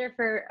stayed there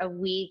for a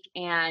week,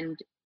 and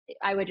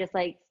I would just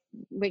like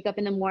wake up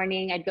in the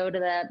morning. I'd go to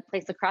the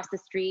place across the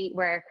street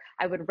where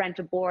I would rent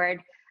a board.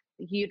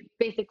 You'd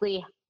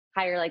basically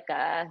hire like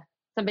a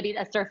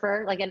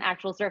surfer, like an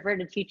actual surfer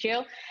to teach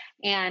you.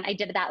 And I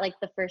did that like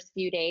the first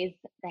few days.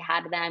 They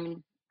had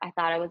them. I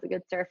thought I was a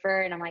good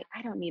surfer, and I'm like,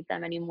 I don't need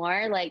them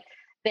anymore. Like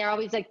they're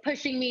always like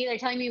pushing me. They're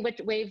telling me which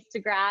waves to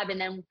grab.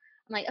 And then I'm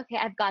like, okay,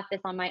 I've got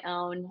this on my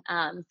own.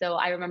 So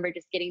I remember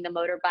just getting the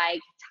motorbike,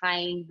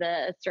 tying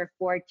the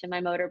surfboard to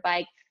my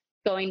motorbike,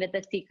 going to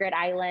the secret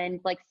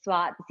island, like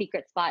spot, the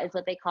secret spot is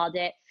what they called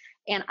it.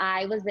 And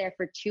I was there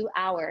for 2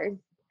 hours,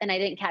 and I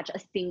didn't catch a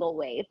single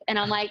wave. And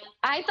I'm like,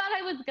 I thought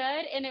I was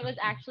good. And it was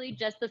actually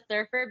just the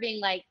surfer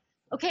being like,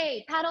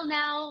 okay, paddle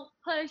now,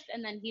 push.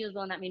 And then he was the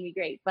one that made me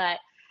great. But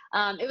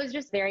it was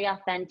just very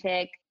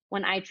authentic.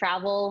 When I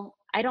travel,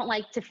 I don't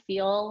like to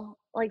feel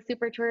like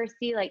super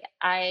touristy. Like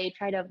I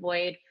try to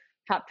avoid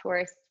top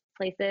tourist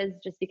places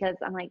just because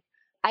I'm like,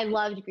 I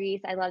loved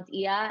Greece. I loved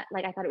Ia.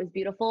 Like I thought it was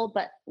beautiful.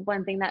 But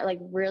one thing that like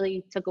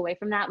really took away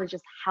from that was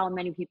just how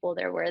many people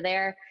there were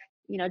there.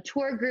 You know,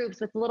 tour groups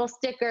with little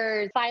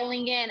stickers,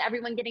 filing in,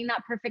 everyone getting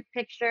that perfect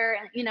picture.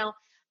 And, you know,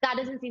 that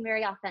doesn't seem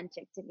very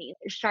authentic to me.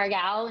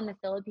 Siargao in the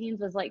Philippines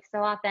was like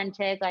so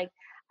authentic. Like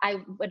I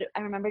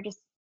remember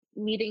just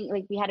meeting,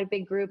 like we had a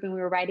big group and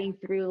we were riding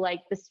through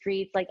like the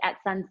streets, like at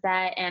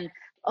sunset, and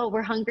oh,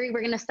 we're hungry.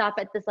 We're going to stop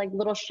at this like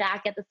little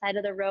shack at the side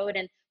of the road.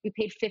 And we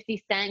paid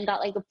 50 cents and got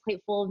like a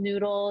plate full of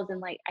noodles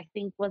and like, I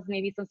think was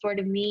maybe some sort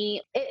of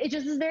meat. It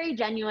just was very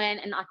genuine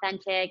and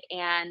authentic.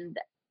 And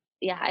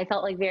yeah, I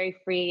felt like very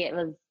free. It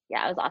was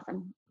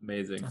awesome.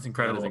 Amazing. That's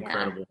incredible. That is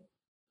incredible. Yeah.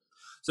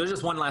 So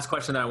just one last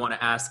question that I want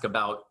to ask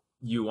about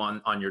you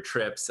on your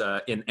trips,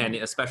 and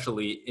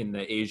especially in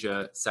the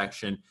Asia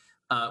section.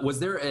 Was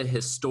there a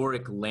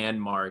historic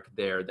landmark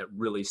there that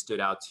really stood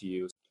out to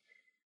you?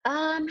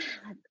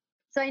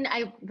 So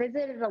I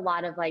visited a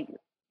lot of like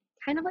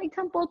kind of like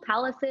temple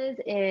palaces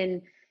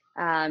in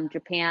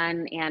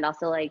Japan, and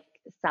also like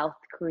South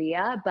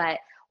Korea. But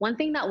one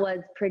thing that was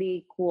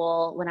pretty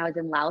cool when I was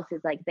in Laos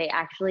is like they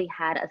actually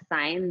had a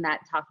sign that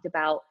talked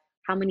about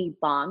how many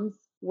bombs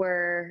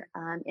were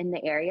in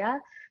the area.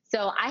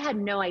 So I had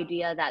no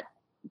idea that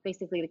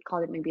basically they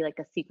called it maybe like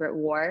a secret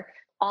war.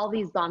 All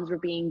these bombs were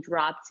being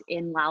dropped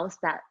in Laos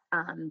that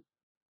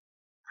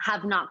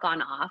have not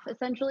gone off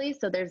essentially.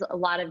 So there's a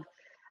lot of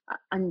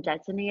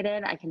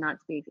undetonated. I cannot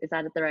speak. Is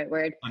that the right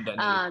word?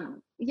 Undetonated.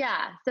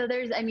 Yeah. So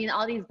there's, I mean,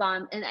 all these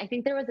bombs. And I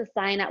think there was a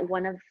sign at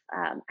one of,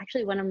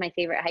 actually one of my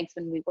favorite hikes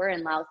when we were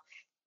in Laos.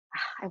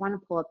 I want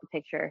to pull up the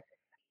picture.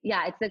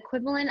 Yeah. It's the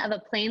equivalent of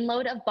a plane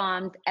load of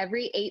bombs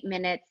every 8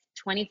 minutes,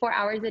 24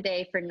 hours a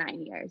day for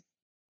 9 years.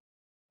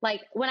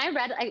 Like when I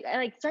read, I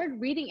like started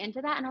reading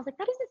into that and I was like,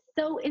 that is just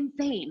so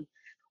insane.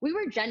 We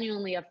were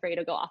genuinely afraid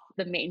to go off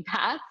the main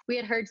path. We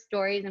had heard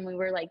stories and we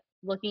were like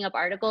looking up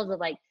articles of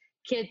like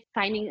kids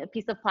finding a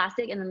piece of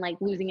plastic and then like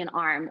losing an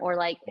arm, or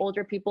like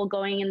older people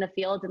going in the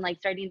fields and like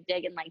starting to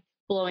dig and like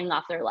blowing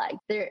off their leg.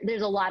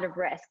 There's a lot of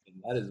risk.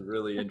 That is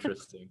really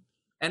interesting.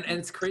 And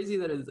it's crazy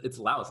that it's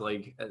Laos.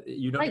 Like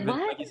you don't Like even,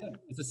 what? like you said,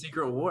 it's a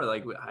secret war.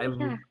 Like I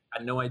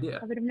had no idea.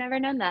 I would have never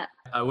known that.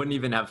 I wouldn't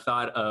even have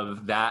thought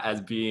of that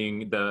as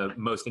being the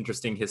most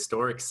interesting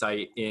historic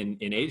site in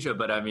Asia.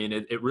 But I mean,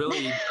 it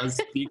really does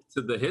speak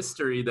to the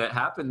history that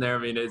happened there. I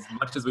mean, as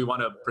much as we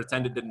want to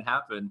pretend it didn't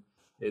happen,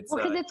 it's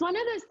because it's one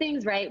of those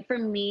things, right? For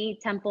me,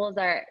 temples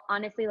are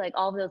honestly like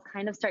all of those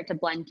kind of start to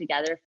blend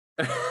together.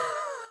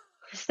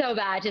 So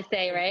bad to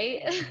say,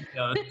 right?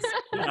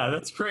 Yeah,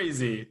 that's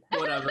crazy.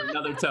 Whatever,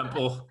 another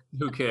temple.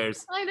 Who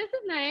cares? Like, this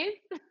is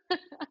nice.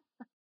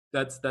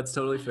 That's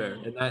totally fair,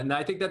 and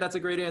I think that's a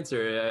great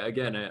answer.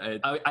 Again,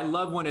 I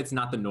love when it's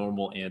not the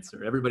normal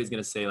answer. Everybody's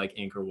going to say like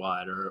Angkor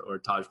Wat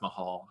or Taj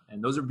Mahal,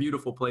 and those are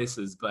beautiful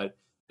places, but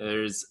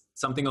there's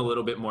something a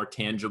little bit more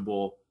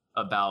tangible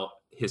about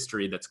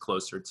history that's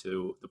closer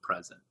to the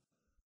present.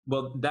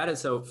 Well, that is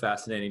so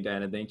fascinating,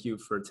 Diana. Thank you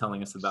for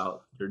telling us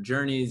about your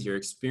journeys, your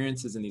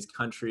experiences in these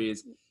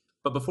countries.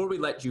 But before we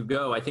let you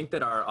go, I think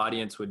that our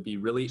audience would be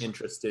really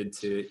interested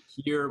to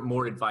hear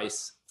more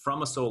advice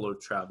from a solo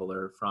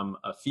traveler, from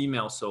a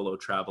female solo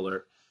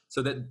traveler,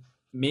 so that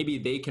maybe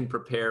they can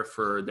prepare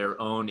for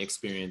their own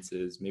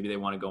experiences. Maybe they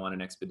want to go on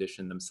an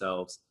expedition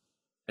themselves.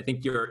 I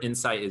think your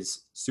insight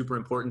is super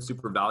important,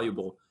 super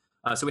valuable.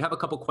 So we have a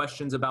couple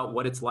questions about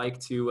what it's like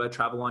to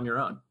travel on your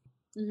own.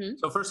 Mm-hmm.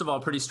 So first of all,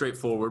 pretty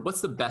straightforward.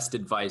 What's the best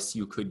advice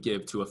you could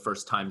give to a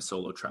first-time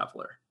solo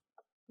traveler?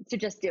 To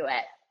just do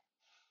it.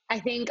 I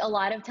think a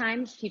lot of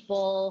times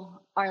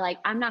people are like,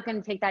 I'm not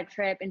going to take that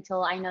trip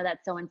until I know that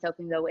so-and-so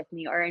can go with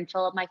me, or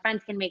until my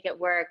friends can make it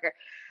work,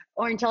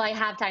 or until I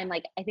have time.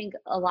 Like, I think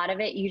a lot of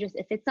it,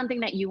 if it's something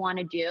that you want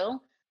to do,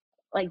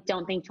 like,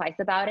 don't think twice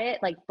about it.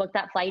 Like, book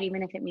that flight,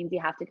 even if it means you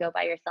have to go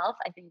by yourself.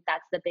 I think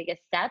that's the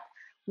biggest step.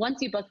 Once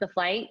you book the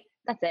flight,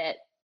 that's it.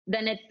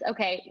 Then it's,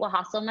 okay, what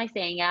hostel am I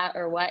staying at,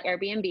 or what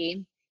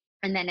Airbnb?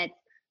 And then it's,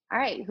 all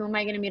right, who am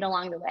I going to meet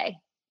along the way?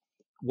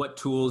 What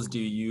tools do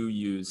you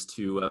use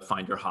to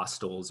find your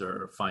hostels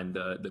or find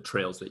the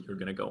trails that you're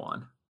going to go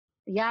on?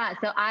 Yeah,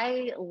 so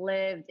I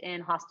lived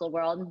in Hostel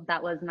World.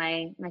 That was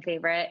my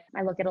favorite.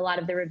 I look at a lot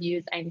of the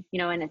reviews, and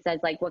it says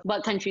like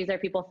what countries are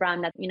people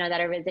from that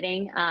that are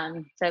visiting.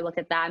 So I look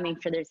at that,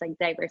 make sure there's like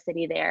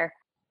diversity there.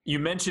 You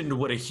mentioned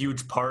what a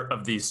huge part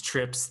of these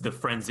trips, the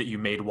friends that you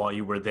made while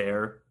you were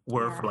there,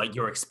 were for like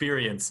your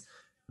experience.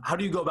 How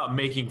do you go about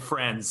making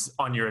friends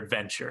on your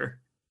adventure?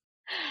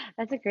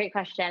 That's a great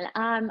question.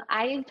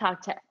 I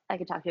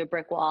could talk to a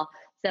brick wall,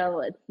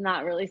 so it's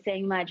not really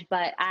saying much.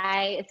 But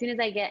as soon as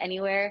I get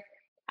anywhere,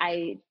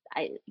 I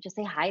just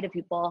say hi to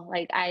people.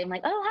 Like, I'm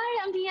like, oh,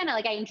 hi, I'm Deanna.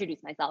 Like, I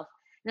introduce myself.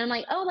 And I'm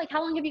like, oh, like,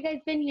 how long have you guys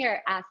been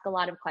here? Ask a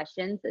lot of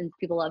questions, and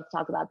people love to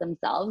talk about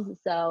themselves.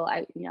 So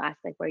I, ask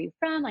like, where are you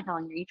from? Like, how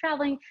long are you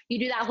traveling? You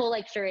do that whole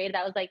like charade.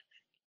 That was like,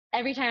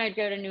 every time I'd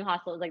go to a new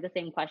hostel, it was like the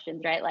same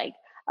questions, right? Like,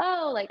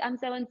 oh, like, I'm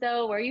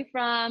so-and-so, where are you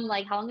from?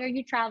 Like, how long are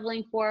you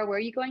traveling for? Where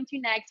are you going to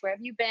next? Where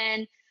have you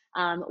been?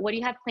 What do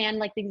you have planned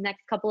like these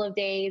next couple of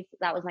days?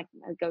 That was my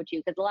go-to,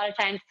 because a lot of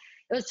times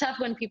it was tough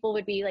when people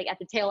would be like at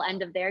the tail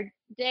end of their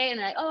day and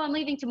they're like, oh, I'm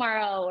leaving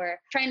tomorrow, or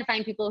trying to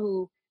find people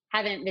who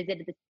haven't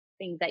visited the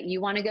things that you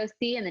want to go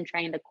see and then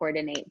trying to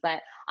coordinate.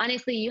 But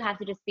honestly, you have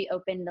to just be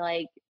open to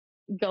like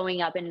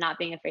going up and not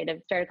being afraid to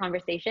start a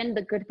conversation.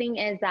 The good thing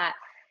is that,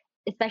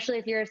 especially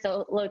if you're a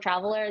solo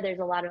traveler, there's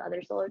a lot of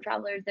other solo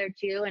travelers there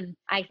too. And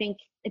I think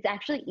it's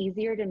actually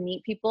easier to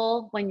meet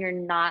people when you're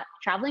not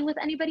traveling with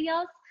anybody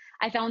else.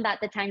 I found that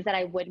the times that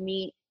I would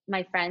meet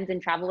my friends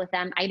and travel with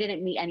them, I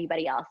didn't meet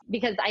anybody else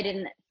because I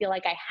didn't feel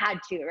like I had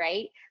to,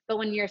 right? But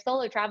when you're a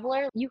solo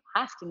traveler, you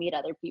have to meet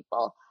other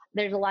people.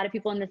 There's a lot of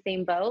people in the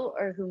same boat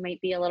or who might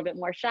be a little bit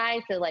more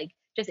shy. So like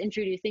just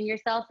introducing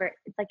yourself, or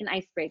it's like an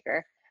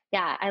icebreaker.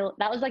 Yeah,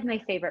 that was like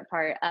my favorite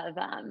part of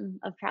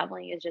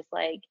traveling, is just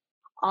like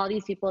all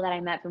these people that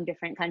I met from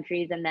different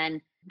countries. And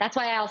then that's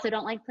why I also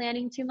don't like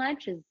planning too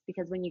much, is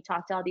because when you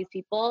talk to all these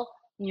people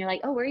and you're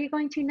like, oh, where are you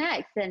going to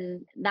next?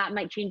 And that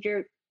might change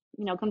your,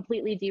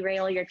 completely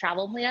derail your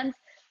travel plans,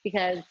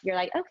 because you're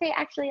like, okay,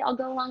 actually, I'll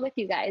go along with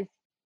you guys.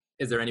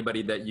 Is there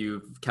anybody that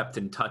you've kept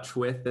in touch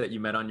with that you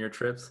met on your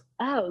trips?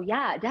 Oh,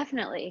 yeah,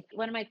 definitely.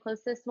 One of my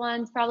closest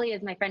ones probably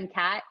is my friend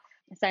Kat.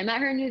 So I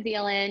met her in New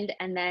Zealand,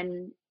 and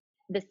then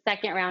the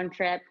second round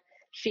trip,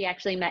 she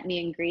actually met me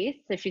in Greece.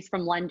 So she's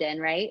from London,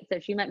 right? So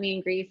she met me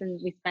in Greece, and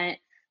we spent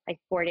like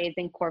 4 days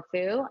in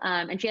Corfu.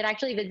 And she had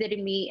actually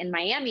visited me in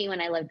Miami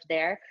when I lived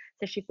there.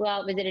 So she flew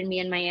out, visited me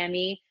in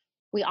Miami.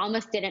 We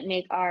almost didn't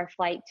make our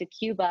flight to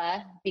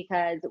Cuba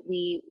because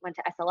we went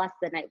to SLS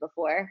the night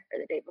before or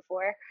the day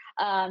before.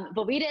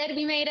 But we did,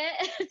 we made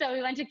it. So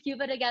we went to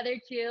Cuba together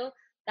too.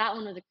 That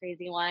one was a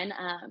crazy one.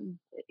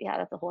 Yeah,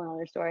 that's a whole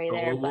other story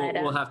there.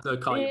 We'll have to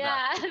call you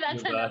back. Yeah,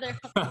 that's another.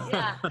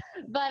 Yeah,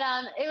 but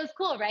it was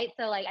cool, right?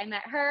 So like I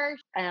met her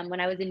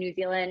when I was in New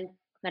Zealand,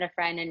 met a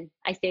friend, and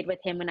I stayed with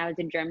him when I was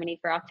in Germany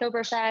for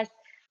Oktoberfest.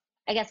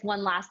 I guess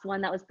one last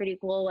one that was pretty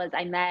cool was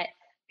I met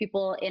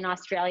people in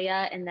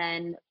Australia, and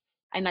then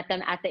I met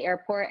them at the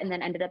airport, and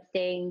then ended up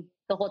staying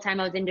the whole time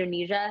I was in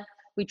Indonesia.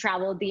 We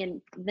traveled the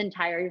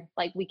entire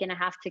like week and a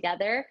half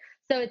together.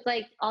 So it's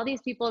like all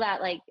these people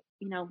that like,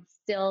 you know,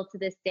 still to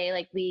this day,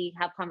 like we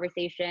have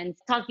conversations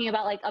talking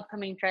about like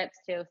upcoming trips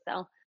too.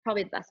 So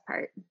probably the best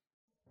part.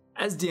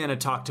 As Deanna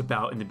talked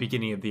about in the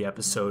beginning of the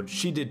episode,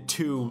 she did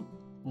 2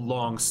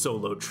 long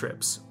solo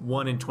trips,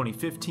 one in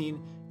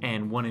 2015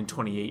 and one in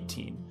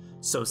 2018.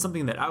 So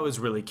something that I was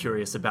really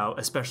curious about,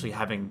 especially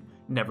having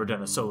never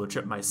done a solo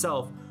trip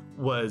myself,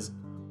 was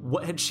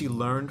what had she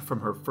learned from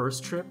her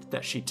first trip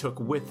that she took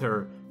with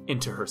her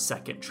into her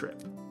second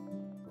trip?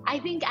 I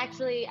think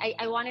actually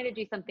I wanted to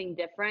do something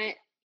different.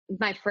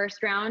 My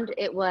first round,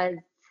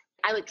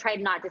 I would try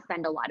not to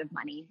spend a lot of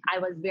money. I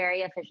was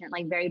very efficient,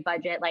 like very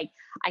budget. Like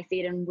I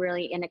stayed in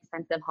really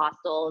inexpensive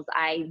hostels.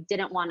 I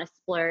didn't want to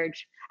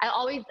splurge.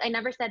 I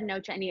never said no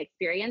to any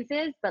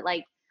experiences, but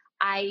like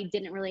I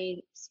didn't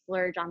really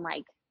splurge on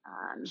like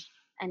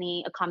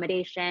any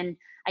accommodation.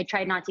 I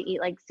tried not to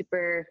eat like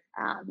super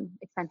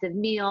expensive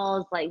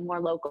meals, like more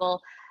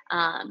local.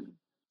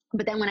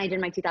 But then when I did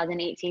my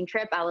 2018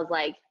 trip, I was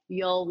like,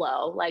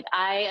 YOLO, like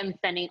I am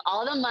spending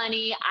all the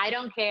money. I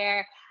don't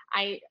care.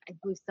 I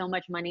blew so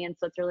much money in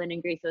Switzerland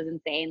and Greece. It was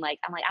insane. Like,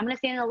 I'm like, I'm going to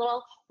stay in a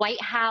little white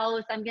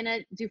house. I'm going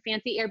to do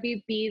fancy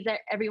Airbnbs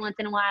every once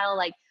in a while,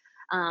 like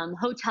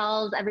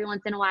hotels every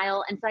once in a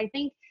while. And so I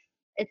think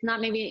it's not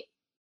maybe,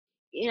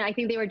 you know, I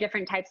think they were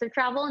different types of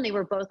travel and they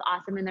were both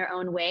awesome in their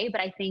own way.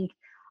 But I think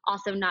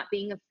also not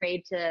being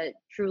afraid to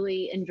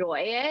truly enjoy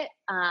it.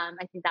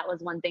 I think that was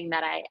one thing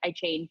that I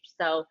changed.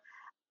 So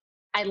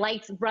I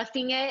liked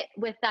roughing it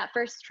with that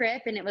first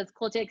trip and it was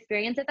cool to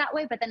experience it that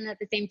way. But then at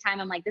the same time,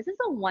 I'm like, this is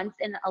a once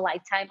in a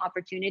lifetime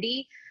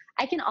opportunity.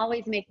 I can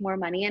always make more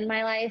money in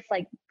my life.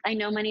 Like I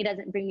know money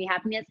doesn't bring me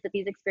happiness, but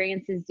these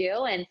experiences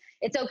do. And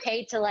it's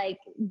okay to like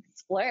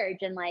splurge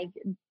and like,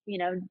 you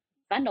know,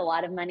 spend a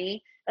lot of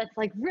money. That's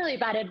like really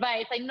bad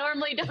advice. I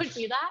normally don't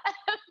do that,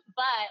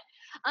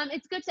 but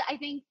it's good to, I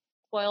think,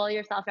 spoil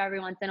yourself every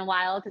once in a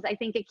while because I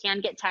think it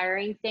can get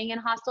tiring staying in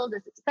hostels,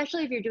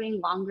 especially if you're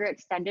doing longer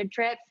extended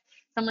trips.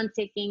 Someone's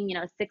taking, you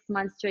know, 6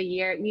 months to a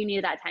year, you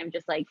need that time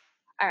just like,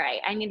 all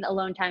right, I need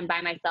alone time by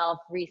myself,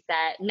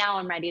 reset. Now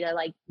I'm ready to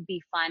like be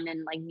fun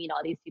and like meet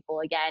all these people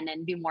again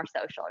and be more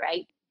social,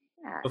 right?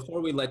 Yeah. Before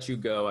we let you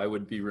go, I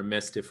would be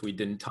remiss if we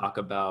didn't talk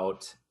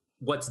about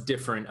what's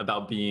different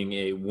about being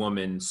a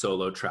woman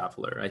solo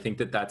traveler. I think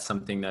that that's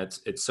something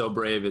it's so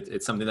brave.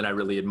 It's something that I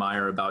really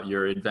admire about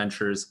your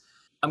adventures.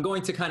 I'm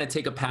going to kind of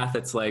take a path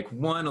that's like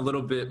one, a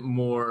little bit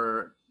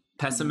more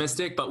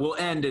pessimistic, but we'll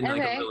end in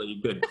like a really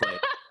good place.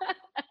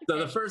 So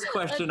the first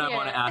question I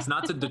want to ask,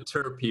 not to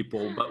deter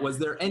people, but was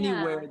there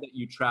anywhere that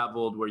you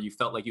traveled where you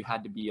felt like you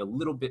had to be a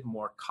little bit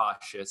more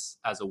cautious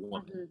as a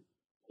woman? Mm-hmm.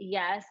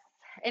 Yes.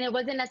 And it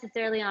wasn't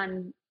necessarily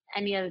on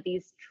any of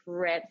these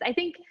trips. I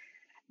think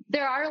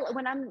there are,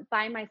 when I'm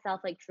by myself,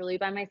 like truly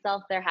by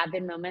myself, there have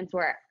been moments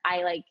where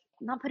I like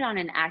not put on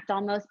an act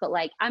almost, but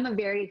like I'm a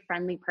very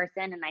friendly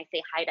person and I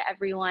say hi to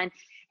everyone.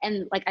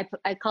 And like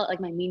I call it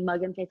like my mean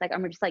mug and face. Like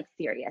I'm just like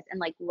serious and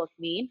like look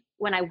mean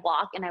when I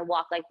walk, and I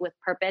walk like with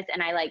purpose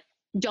and I like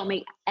don't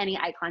make any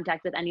eye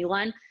contact with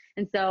anyone.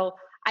 And so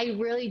I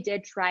really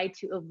did try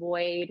to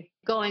avoid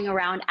going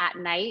around at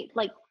night.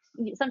 Like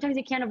sometimes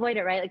you can't avoid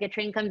it, right? Like a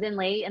train comes in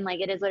late and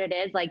like it is what it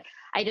is. Like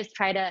I just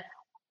try to,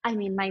 I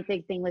mean, my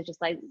big thing was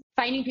just like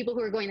finding people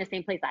who were going the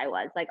same place I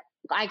was. Like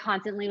I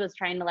constantly was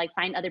trying to like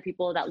find other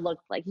people that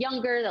looked like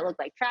younger, that looked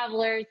like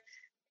travelers.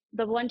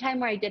 The one time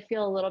where I did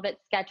feel a little bit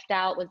sketched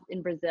out was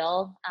in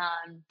Brazil.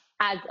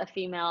 As a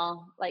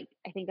female, like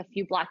I think a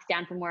few blocks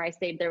down from where I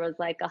stayed, there was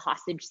like a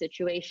hostage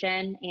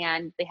situation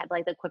and they had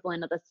like the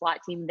equivalent of the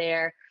SWAT team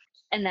there.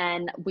 And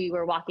then we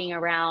were walking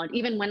around,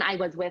 even when I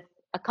was with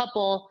a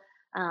couple,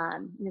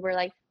 they were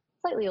like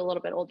slightly a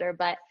little bit older,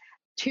 but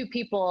 2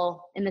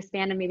 people in the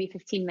span of maybe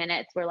 15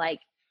 minutes were like,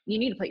 you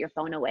need to put your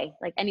phone away.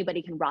 Like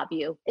anybody can rob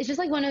you. It's just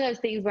like one of those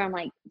things where I'm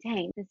like,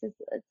 dang, it's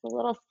a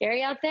little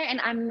scary out there. And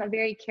I'm a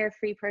very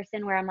carefree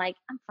person where I'm like,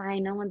 I'm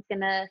fine. No one's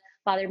going to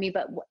bother me.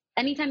 But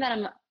anytime that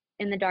I'm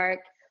in the dark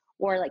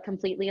or like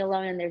completely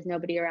alone and there's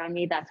nobody around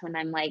me, that's when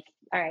I'm like,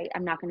 all right,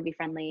 I'm not going to be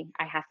friendly.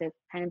 I have to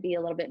kind of be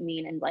a little bit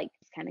mean and like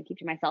just kind of keep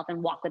to myself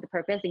and walk with a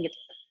purpose and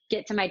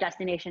get to my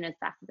destination as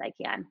fast as I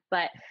can.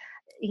 But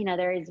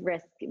there is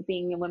risk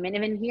being a woman.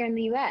 Even here in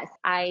the US,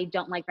 I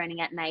don't like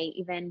running at night.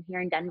 Even here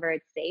in Denver,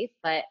 it's safe,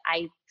 but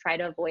I try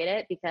to avoid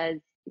it because,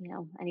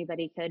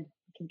 anybody could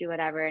do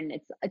whatever. And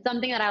it's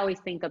something that I always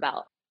think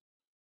about.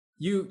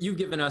 You've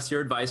given us your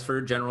advice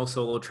for general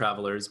solo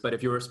travelers, but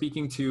if you were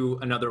speaking to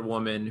another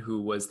woman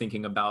who was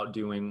thinking about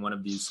doing one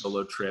of these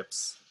solo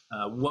trips,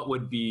 what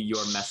would be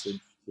your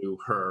message to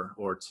her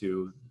or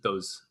to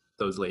those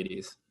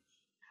ladies?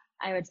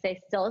 I would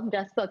say still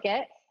just book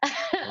it.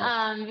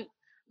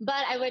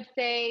 But I would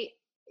say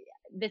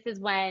this is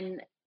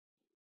when,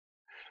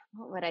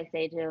 what would I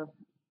say to,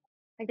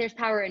 like, there's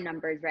power in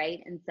numbers, right?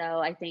 And so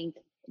I think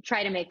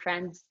try to make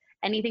friends.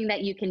 Anything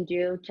that you can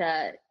do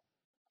to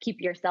keep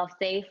yourself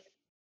safe.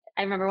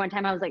 I remember one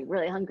time I was like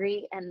really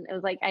hungry and it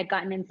was like I'd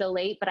gotten in so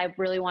late, but I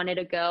really wanted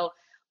to go.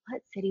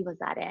 What city was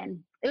that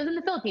in? It was in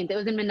the Philippines. It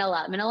was in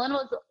Manila. Manila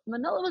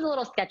was a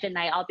little sketch at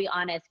night, I'll be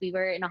honest. We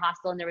were in a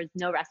hostel and there was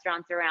no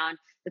restaurants around.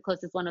 The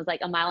closest one was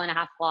like a 1.5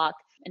 mile walk,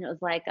 and it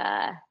was like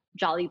a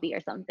Jollibee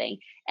or something.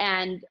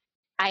 And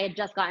I had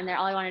just gotten there.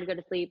 All I wanted to go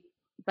to sleep,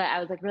 but I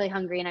was like really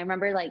hungry. And I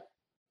remember like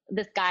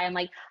this guy, I'm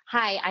like,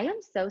 hi, I am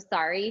so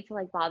sorry to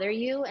like bother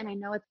you. And I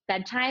know it's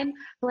bedtime,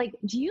 but like,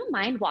 do you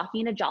mind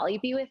walking to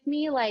Jollibee with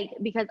me? Like,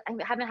 because I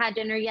haven't had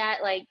dinner yet.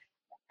 Like,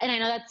 and I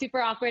know that's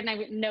super awkward and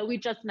I know we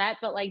just met,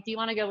 but like, do you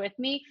want to go with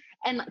me?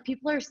 And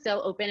people are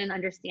so open and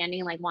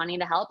understanding, like wanting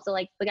to help. So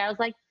like the guy was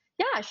like,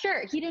 yeah,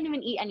 sure. He didn't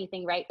even eat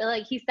anything, right? But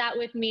like he sat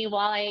with me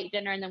while I ate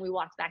dinner and then we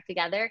walked back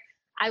together.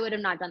 I would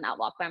have not done that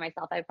walk by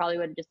myself. I probably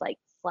would have just like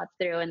slept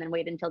through and then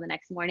waited until the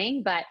next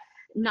morning. But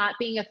not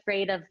being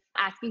afraid of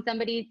asking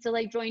somebody to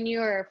like join you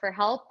or for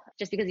help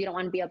just because you don't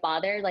want to be a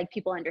bother. Like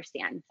people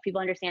understand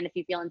if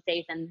you feel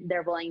unsafe and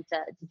they're willing to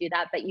do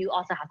that, but you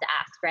also have to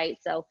ask, right?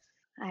 So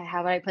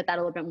how would I put that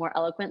a little bit more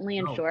eloquently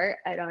and short?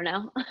 I don't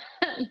know.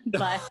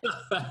 But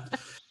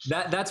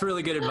that's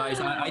really good advice.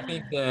 I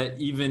think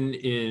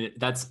that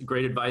that's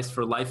great advice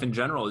for life in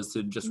general, is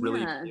to just really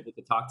be able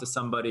to talk to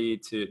somebody,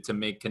 to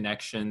make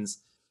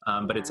connections.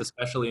 But it's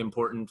especially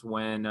important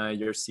when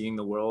you're seeing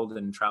the world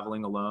and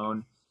traveling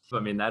alone. I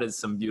mean, that is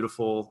some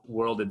beautiful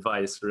world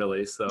advice,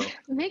 really. So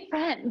make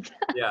friends.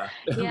 Yeah.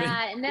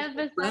 Yeah. And then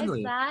besides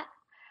that,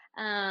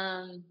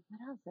 what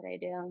else did I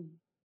do?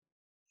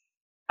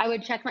 I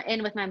would check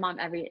in with my mom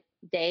every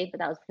day, but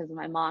that was because of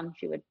my mom.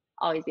 She would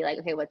always be like,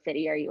 okay, what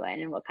city are you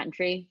in and what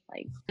country?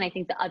 Like, and I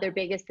think the other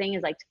biggest thing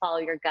is like to follow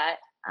your gut.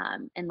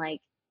 And like,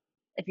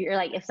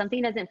 if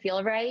something doesn't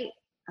feel right,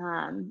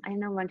 I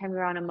know one time we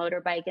were on a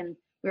motorbike and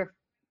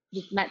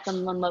we met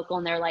someone local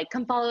and they're like,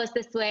 come follow us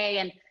this way.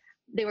 And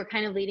they were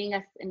kind of leading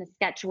us in a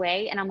sketch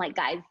way. And I'm like,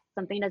 guys,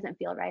 something doesn't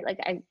feel right. Like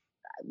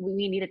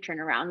we need to turn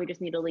around. We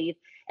just need to leave.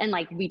 And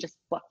like, we just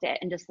booked it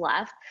and just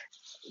left,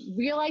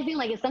 realizing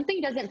like if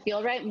something doesn't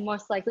feel right,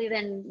 most likely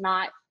than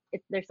not,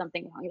 there's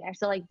something wrong there.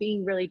 So like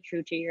being really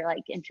true to your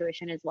like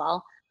intuition as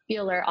well.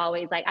 Feeler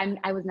always like,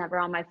 I was never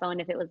on my phone.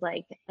 If it was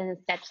like in a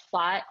sketch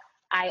spot,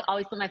 I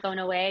always put my phone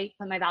away,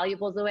 put my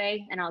valuables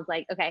away. And I was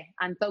like, okay,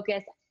 I'm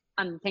focused.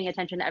 I'm paying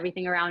attention to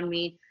everything around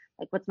me.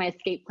 Like, what's my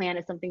escape plan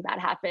if something bad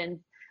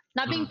happens?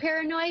 Not being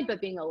paranoid,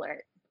 but being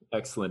alert.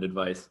 Excellent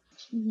advice.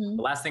 Mm-hmm.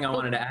 The last thing I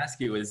wanted to ask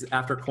you is,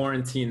 after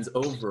quarantine's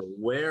over,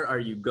 where are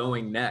you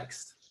going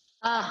next?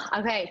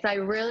 Okay. So I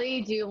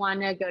really do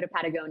want to go to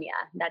Patagonia.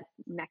 That's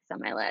next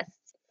on my list.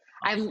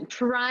 Awesome. I'm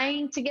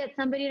trying to get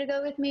somebody to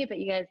go with me, but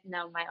you guys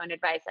know my own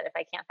advice that if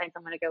I can't find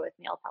someone to go with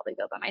me, I'll probably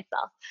go by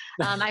myself.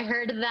 I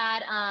heard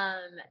that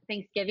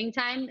Thanksgiving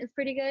time is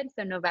pretty good.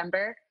 So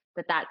November,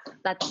 but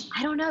that's,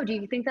 I don't know. Do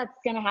you think that's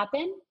going to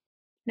happen?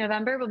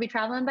 November, we'll be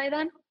traveling by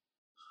then?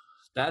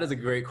 That is a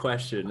great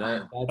question.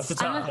 I'm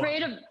afraid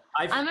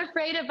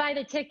to buy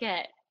the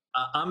ticket.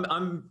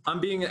 I'm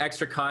being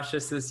extra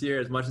cautious this year.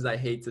 As much as I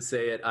hate to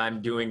say it,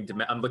 I'm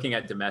looking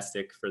at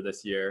domestic for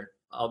this year.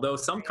 Although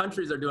some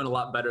countries are doing a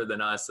lot better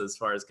than us as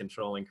far as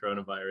controlling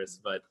coronavirus,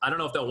 but I don't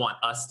know if they'll want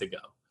us to go.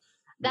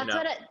 I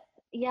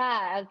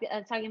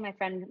was talking to my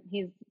friend.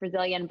 He's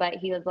Brazilian, but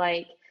he was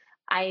like,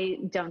 I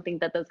don't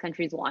think that those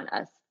countries want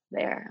us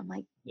there. I'm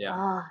like,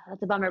 oh,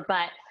 that's a bummer.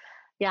 But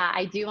yeah,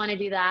 I do want to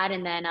do that.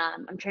 And then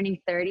I'm turning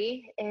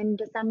 30 in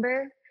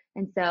December.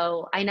 And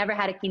so I never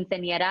had a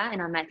quinceañera,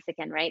 and I'm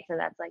Mexican, right? So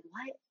that's like,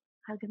 what?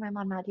 How could my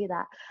mom not do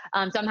that?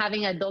 So I'm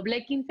having a doble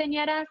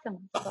quinceañera, so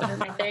for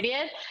my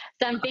 30th.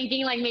 So I'm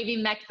thinking like maybe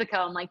Mexico.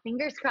 I'm like,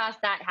 fingers crossed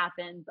that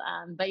happens.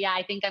 But yeah,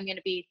 I think I'm going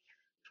to be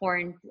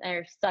torn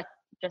or stuck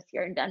just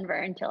here in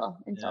Denver until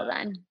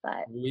then.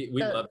 But we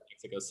love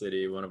Mexico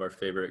City, one of our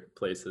favorite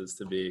places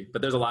to be.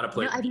 But there's a lot of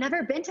places. I've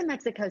never been to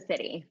Mexico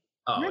City.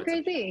 Isn't that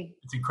crazy?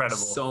 It's incredible.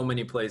 So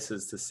many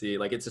places to see.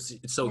 Like it's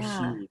so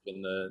huge,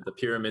 and the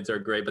pyramids are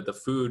great, but the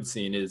food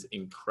scene is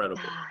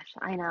incredible. Gosh,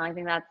 I know. I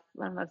think that's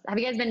one of the most. Have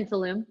you guys been to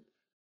Tulum?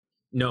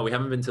 No, we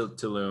haven't been to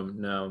Tulum.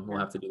 No, we'll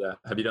have to do that.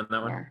 Have you done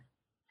that one? Yeah.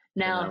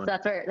 No, so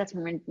that's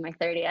for my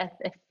 30th.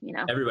 If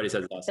everybody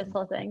says awesome. This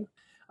whole thing.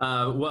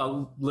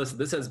 Well, listen,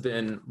 this has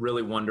been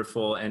really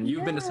wonderful, and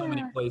you've been to so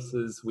many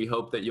places. We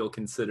hope that you'll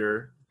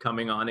consider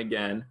coming on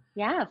again.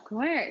 Yeah, of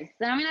course.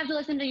 Then I'm gonna have to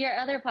listen to your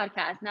other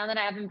podcast now that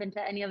I haven't been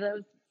to any of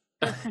those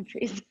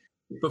countries.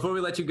 Before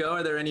we let you go,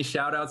 are there any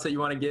shout outs that you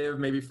want to give?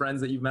 Maybe friends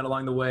that you've met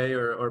along the way,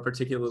 or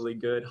particularly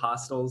good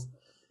hostels?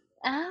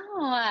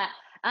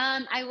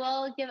 I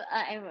will give,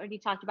 I already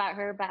talked about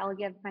her, but I'll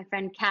give my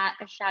friend Kat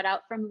a shout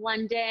out from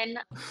London.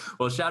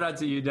 Well, shout out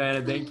to you,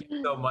 Diana. Thank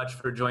you so much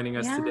for joining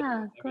us today.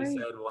 Of course.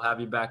 We'll have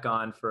you back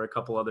on for a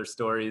couple other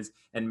stories,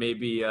 and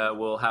maybe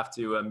we'll have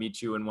to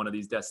meet you in one of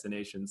these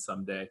destinations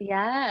someday.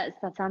 Yes,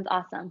 that sounds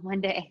awesome. One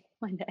day.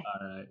 All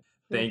right.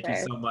 Thank you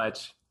so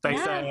much.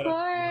 Thanks, Diana. Of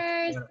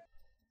course. Yeah.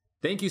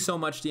 Thank you so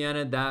much,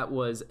 Deanna. That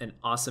was an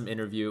awesome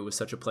interview. It was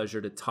such a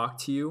pleasure to talk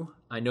to you.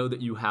 I know that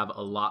you have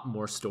a lot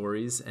more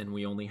stories, and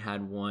we only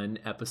had one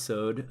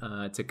episode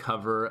to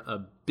cover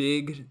a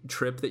big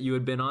trip that you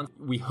had been on.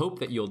 We hope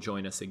that you'll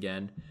join us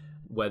again,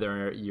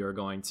 whether you're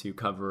going to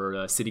cover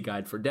a city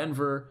guide for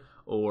Denver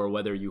or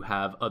whether you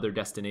have other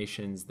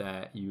destinations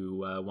that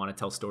you want to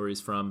tell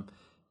stories from.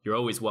 You're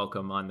always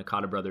welcome on the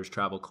Cotta Brothers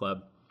Travel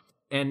Club.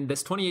 And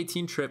this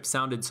 2018 trip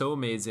sounded so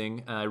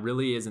amazing.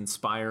 Really is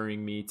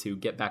inspiring me to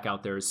get back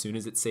out there as soon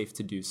as it's safe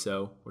to do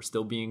so. We're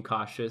still being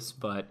cautious,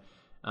 but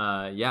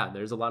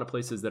there's a lot of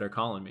places that are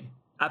calling me.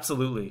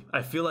 Absolutely.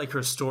 I feel like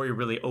her story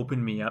really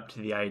opened me up to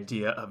the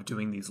idea of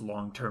doing these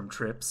long-term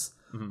trips.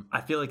 Mm-hmm. I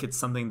feel like it's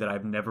something that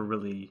I've never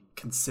really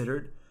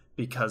considered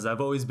because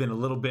I've always been a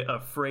little bit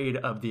afraid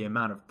of the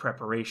amount of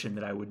preparation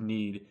that I would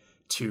need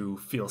to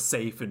feel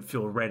safe and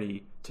feel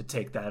ready to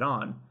take that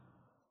on.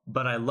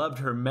 But I loved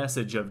her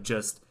message of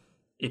just,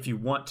 if you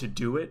want to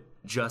do it,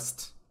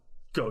 just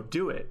go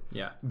do it.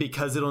 Yeah.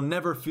 Because it'll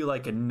never feel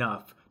like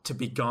enough to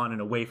be gone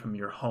and away from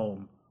your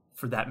home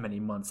for that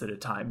many months at a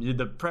time.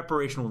 The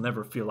preparation will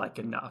never feel like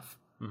enough.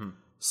 Mm-hmm.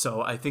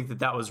 So I think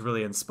that was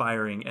really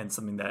inspiring and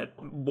something that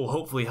will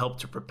hopefully help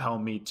to propel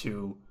me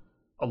to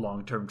a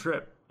long-term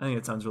trip. I think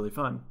it sounds really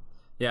fun.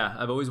 Yeah,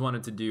 I've always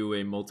wanted to do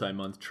a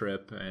multi-month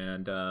trip,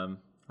 and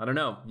I don't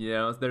know,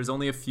 there's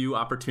only a few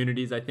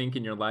opportunities, I think,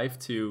 in your life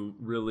to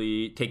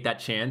really take that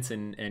chance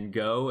and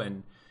go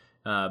and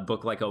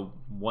book like a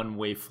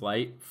one-way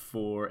flight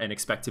and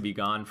expect to be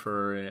gone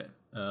for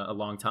a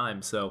long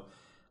time. So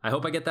I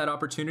hope I get that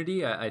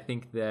opportunity. I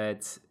think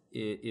that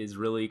it is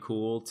really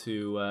cool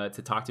to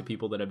talk to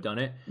people that have done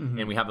it. Mm-hmm.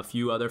 And we have a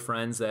few other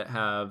friends that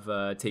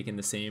have taken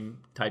the same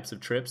types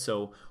of trips.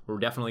 So we're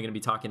definitely going to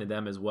be talking to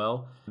them as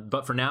well.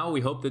 But for now,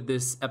 we hope that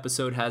this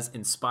episode has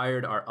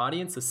inspired our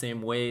audience the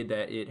same way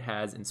that it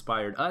has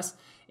inspired us.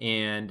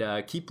 And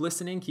keep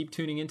listening, keep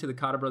tuning into the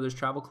Cotta Brothers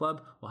Travel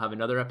Club. We'll have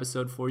another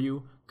episode for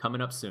you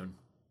coming up soon.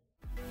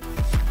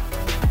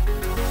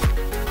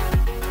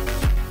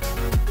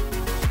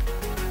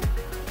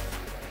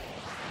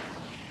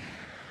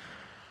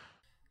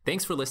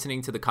 Thanks for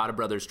listening to the Cotta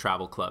Brothers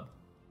Travel Club.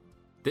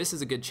 This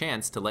is a good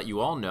chance to let you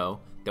all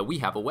know that we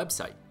have a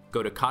website.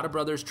 Go to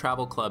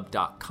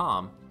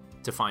CottaBrothersTravelClub.com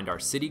to find our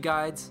city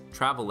guides,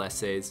 travel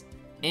essays,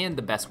 and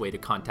the best way to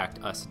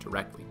contact us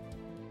directly.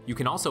 You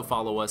can also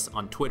follow us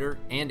on Twitter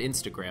and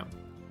Instagram.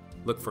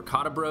 Look for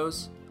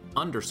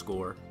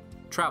 _Travel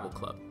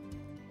Club.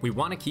 We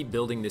want to keep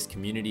building this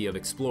community of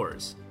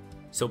explorers,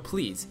 so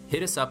please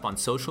hit us up on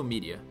social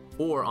media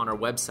or on our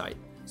website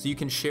so you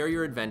can share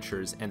your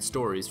adventures and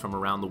stories from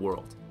around the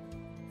world.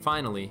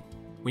 Finally,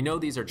 we know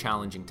these are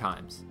challenging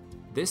times.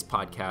 This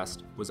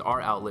podcast was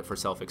our outlet for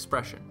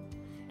self-expression,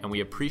 and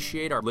we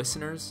appreciate our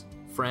listeners,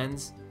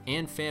 friends,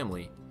 and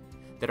family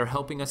that are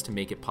helping us to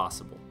make it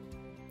possible.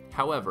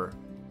 However,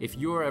 if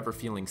you are ever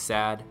feeling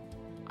sad,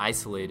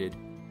 isolated,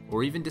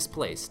 or even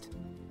displaced,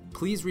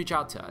 please reach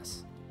out to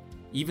us.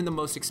 Even the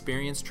most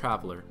experienced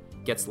traveler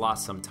gets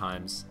lost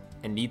sometimes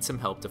and needs some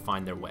help to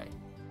find their way.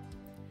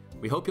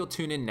 We hope you'll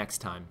tune in next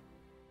time,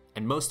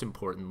 and most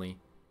importantly,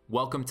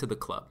 welcome to the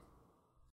club.